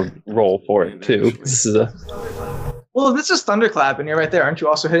have to take a roll for it, too. This is a... Well, if this is Thunderclap and you're right there, aren't you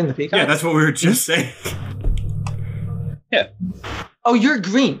also hitting the peacock? Yeah, that's what we were just saying. Yeah. Oh, you're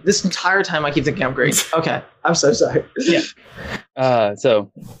green. This entire time I keep thinking I'm green. Okay. I'm so sorry. Yeah. So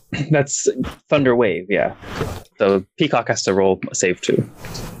that's Thunder Wave, yeah. So Peacock has to roll a save too.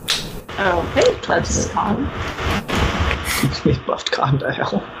 Okay, let's con. We buffed con to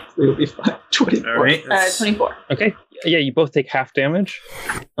hell. We will be fine. 24. All right. 24. Okay. you both take half damage.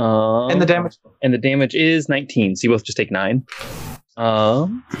 And the damage? And the damage is 19, so you both just take 9. All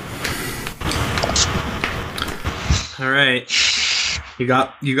right. You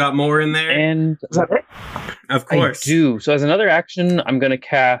got more in there? And Is that it? Of course. I do. So as another action, I'm going to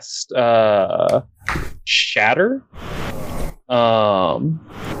cast Shatter. No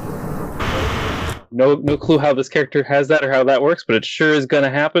clue how this character has that or how that works, but it sure is going to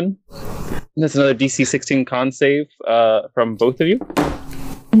happen. And that's another DC 16 con save from both of you.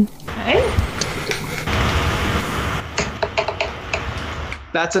 Okay.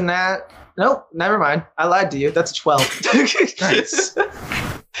 That's a nat. Nope, never mind. I lied to you. That's a 12. Nice.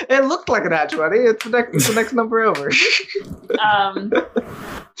 It looked like a nat 20. It's the next number over.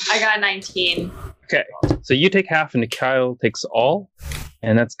 I got 19. Okay, so you take half and Kyle takes all,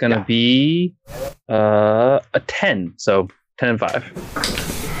 and that's going to be a 10. So 10 and 5.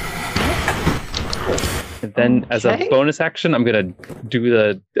 And then as a bonus action, I'm going to do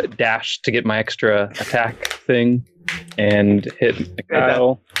the dash to get my extra attack thing and hit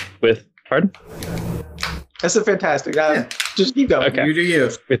Kyle with... Pardon? That's a fantastic. Just keep going. Okay. You do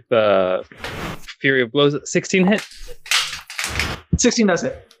you. With Fury of Blows, 16 hit. 16 does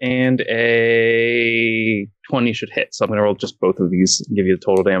hit. And a 20 should hit. So I'm going to roll just both of these and give you the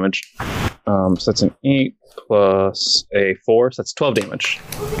total damage. So that's an 8 plus a 4. So that's 12 damage.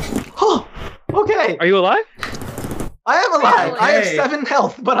 Oh, okay. Are you alive? I am alive. Okay. I have 7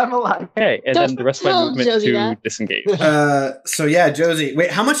 health, but I'm alive. Okay, and then the rest of my movement Josie to that. disengage. So yeah, Josie.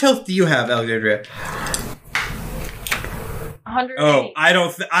 Wait, how much health do you have, Alexandria? 108. Oh, I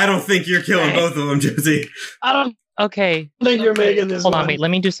don't think you're killing both of them, Josie. I don't Okay. think you're making this. Hold on, one. wait.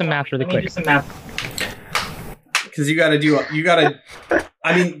 Let me do some math really quick. Because you gotta.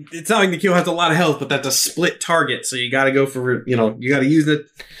 I mean, it's not like Nikhil has a lot of health, but that's a split target, so you gotta go for, you gotta use it.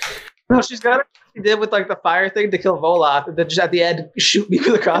 No, she's got it. She did with like the fire thing to kill Voloth, and then just at the end shoot me with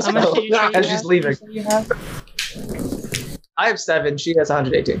a How much crossbow did you say you as she's have? leaving. You have? I have 7. She has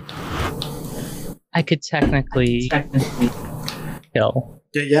 118. I could technically kill.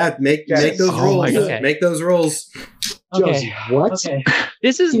 Yeah, make those Oh rolls. my God. Make those rolls. Josie, what? Okay.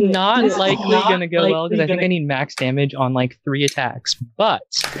 This is not likely not going to go well because I think likely I need max damage on like 3 attacks. But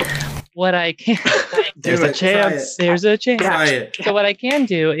what I can There's a chance. There's a chance. Try it. So what I can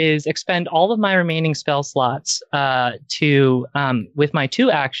do is expend all of my remaining spell slots to with my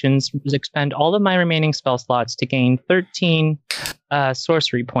 2 actions, expend all of my remaining spell slots to gain 13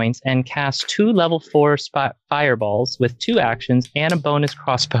 sorcery points and cast 2 level 4 fireballs with 2 actions and a bonus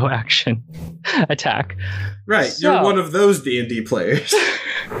crossbow action attack. Right, So- you're one of those D&D players.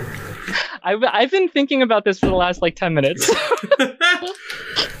 I've been thinking about this for the last like 10 minutes.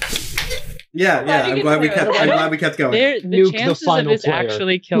 Yeah, you I'm can glad we do kept. it. I'm glad we kept going. The Nuke the chances of final this player.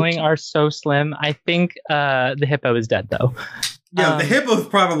 actually killing are so slim. I think the hippo is dead though. Yeah, the hippo's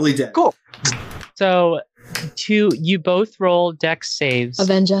probably dead. Cool. So you both roll dex saves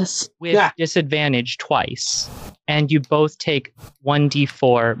Avenge us. with disadvantage twice, and you both take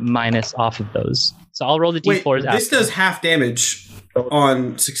 1d4 minus off of those. So I'll roll the Wait, d4s this after. does half damage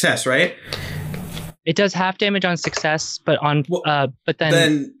on success, right? It does half damage on success, but but then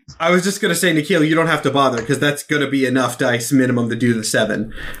Then I was just gonna say, Nikhil, you don't have to bother because that's gonna be enough dice minimum to do the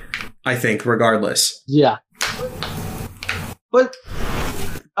 7. I think, regardless. Yeah. But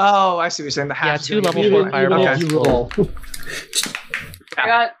I see what you're saying. The half. Yeah, is 2 gonna level be- 4 Even fireballs. if you roll. I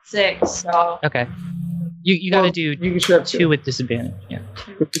got 6. So Okay. You got to do You should have 2 with disadvantage. Yeah.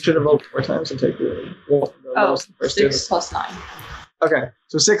 You should have rolled 4 times and take the lowest first 6 plus 9. Okay,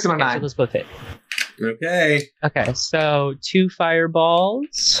 so 6 and a Okay, so 9. those both hit. Okay, Okay, so 2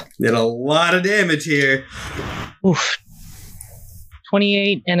 fireballs. did a lot of damage here. Oof.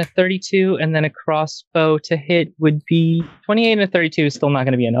 28 and a 32, and then a crossbow to hit would be 28 and a 32 is still not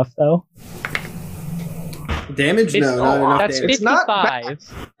going to be enough, though. Damage? No, not enough That's damage. It's not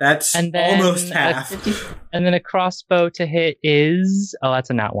 55, That's and then almost a half. and then a crossbow to hit is that's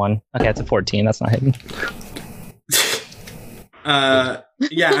a nat 1. Okay, that's a 14. That's not hitting.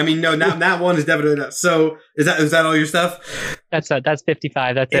 Yeah, I mean, no, that one is definitely not. So is that all your stuff? That's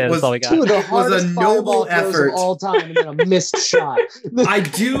 55. That's it. was That's all we got. Two of the was a hardest noble fireball throws effort. of all time, and then a missed shot. I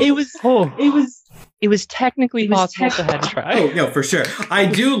do. It was technically possible to have tried. Oh no, for sure. I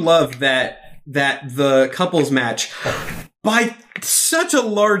do love that the couples match by such a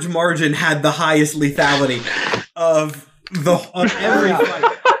large margin had the highest lethality of every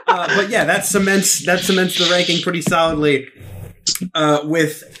fight. But yeah, that cements the ranking pretty solidly.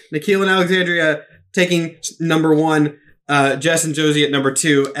 With Nikhil and Alexandria taking number 1, Jess and Josie at number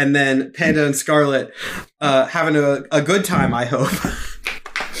 2, and then Panda and Scarlet having a good time, I hope.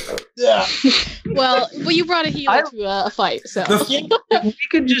 Well, you brought a healer to a fight, so. If we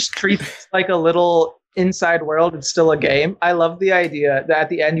could just treat this like a little inside world, it's still a game. I love the idea that at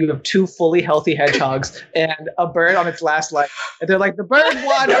the end you have 2 fully healthy hedgehogs and a bird on its last life, and they're like, the bird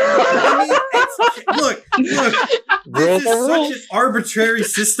won. Look, this is such an arbitrary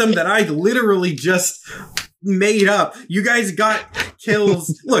system that I literally just made up. You guys got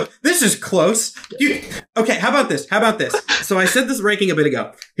kills. Look, this is close. Okay, how about this? So I said this ranking a bit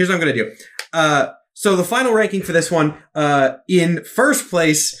ago. Here's what I'm going to do. So the final ranking for this one, in first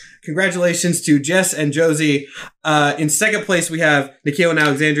place, congratulations to Jess and Josie. In second place, we have Nikhil and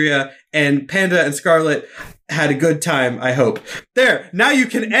Alexandria, and Panda and Scarlet had a good time, I hope. There, now you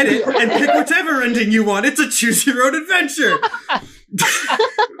can edit and pick whichever ending you want. It's a choose your own adventure.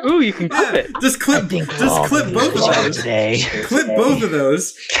 Ooh, you can clip it. Just clip both of those. Today. Clip both of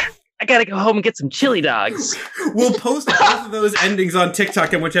those. I gotta go home and get some chili dogs. We'll post both of those endings on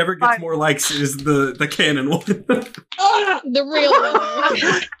TikTok, and whichever gets more likes is the canon one. The real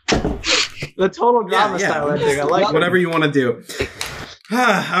one. The total drama style ending. I like whatever you want to do.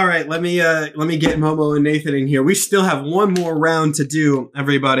 All right, let me get Momo and Nathan in here. We still have one more round to do,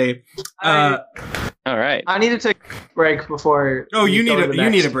 everybody. All right. I need to take a break before. Oh, you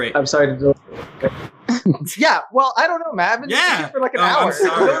need a break. I'm sorry to do it. Yeah, well, I don't know, Matt. I've been here for like an hour. I'm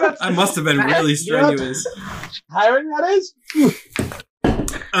sorry. I must have been really strenuous. Hiring that is?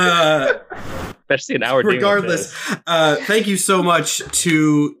 Especially an hour. Regardless, thank you so much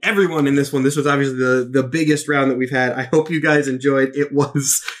to everyone in this one. This was obviously the biggest round that we've had. I hope you guys enjoyed.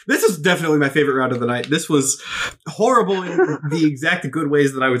 This is definitely my favorite round of the night. This was horrible in the exact good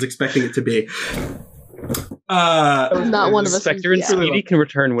ways that I was expecting it to to be. Not one of us. Spectre and Speedy can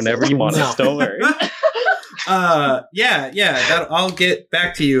return whenever you want us. Don't worry. Yeah. I'll get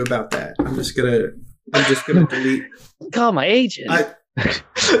back to you about that. I'm just gonna delete. Call my agent.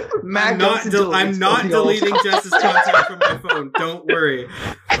 I'm not deleting Jess's contact from my phone. Don't worry.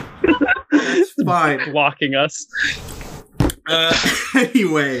 That's fine. Blocking us.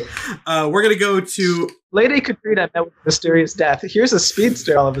 Anyway, we're gonna go to Lady Katrina met with mysterious death. Here's a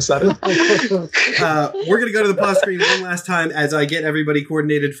speedster all of a sudden. We're gonna go to the pause screen one last time as I get everybody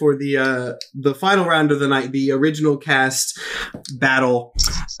coordinated for the final round of the night, the original cast battle.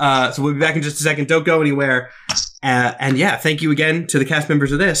 So we'll be back in just a second. Don't go anywhere. And yeah, thank you again to the cast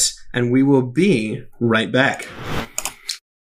members of this, and we will be right back.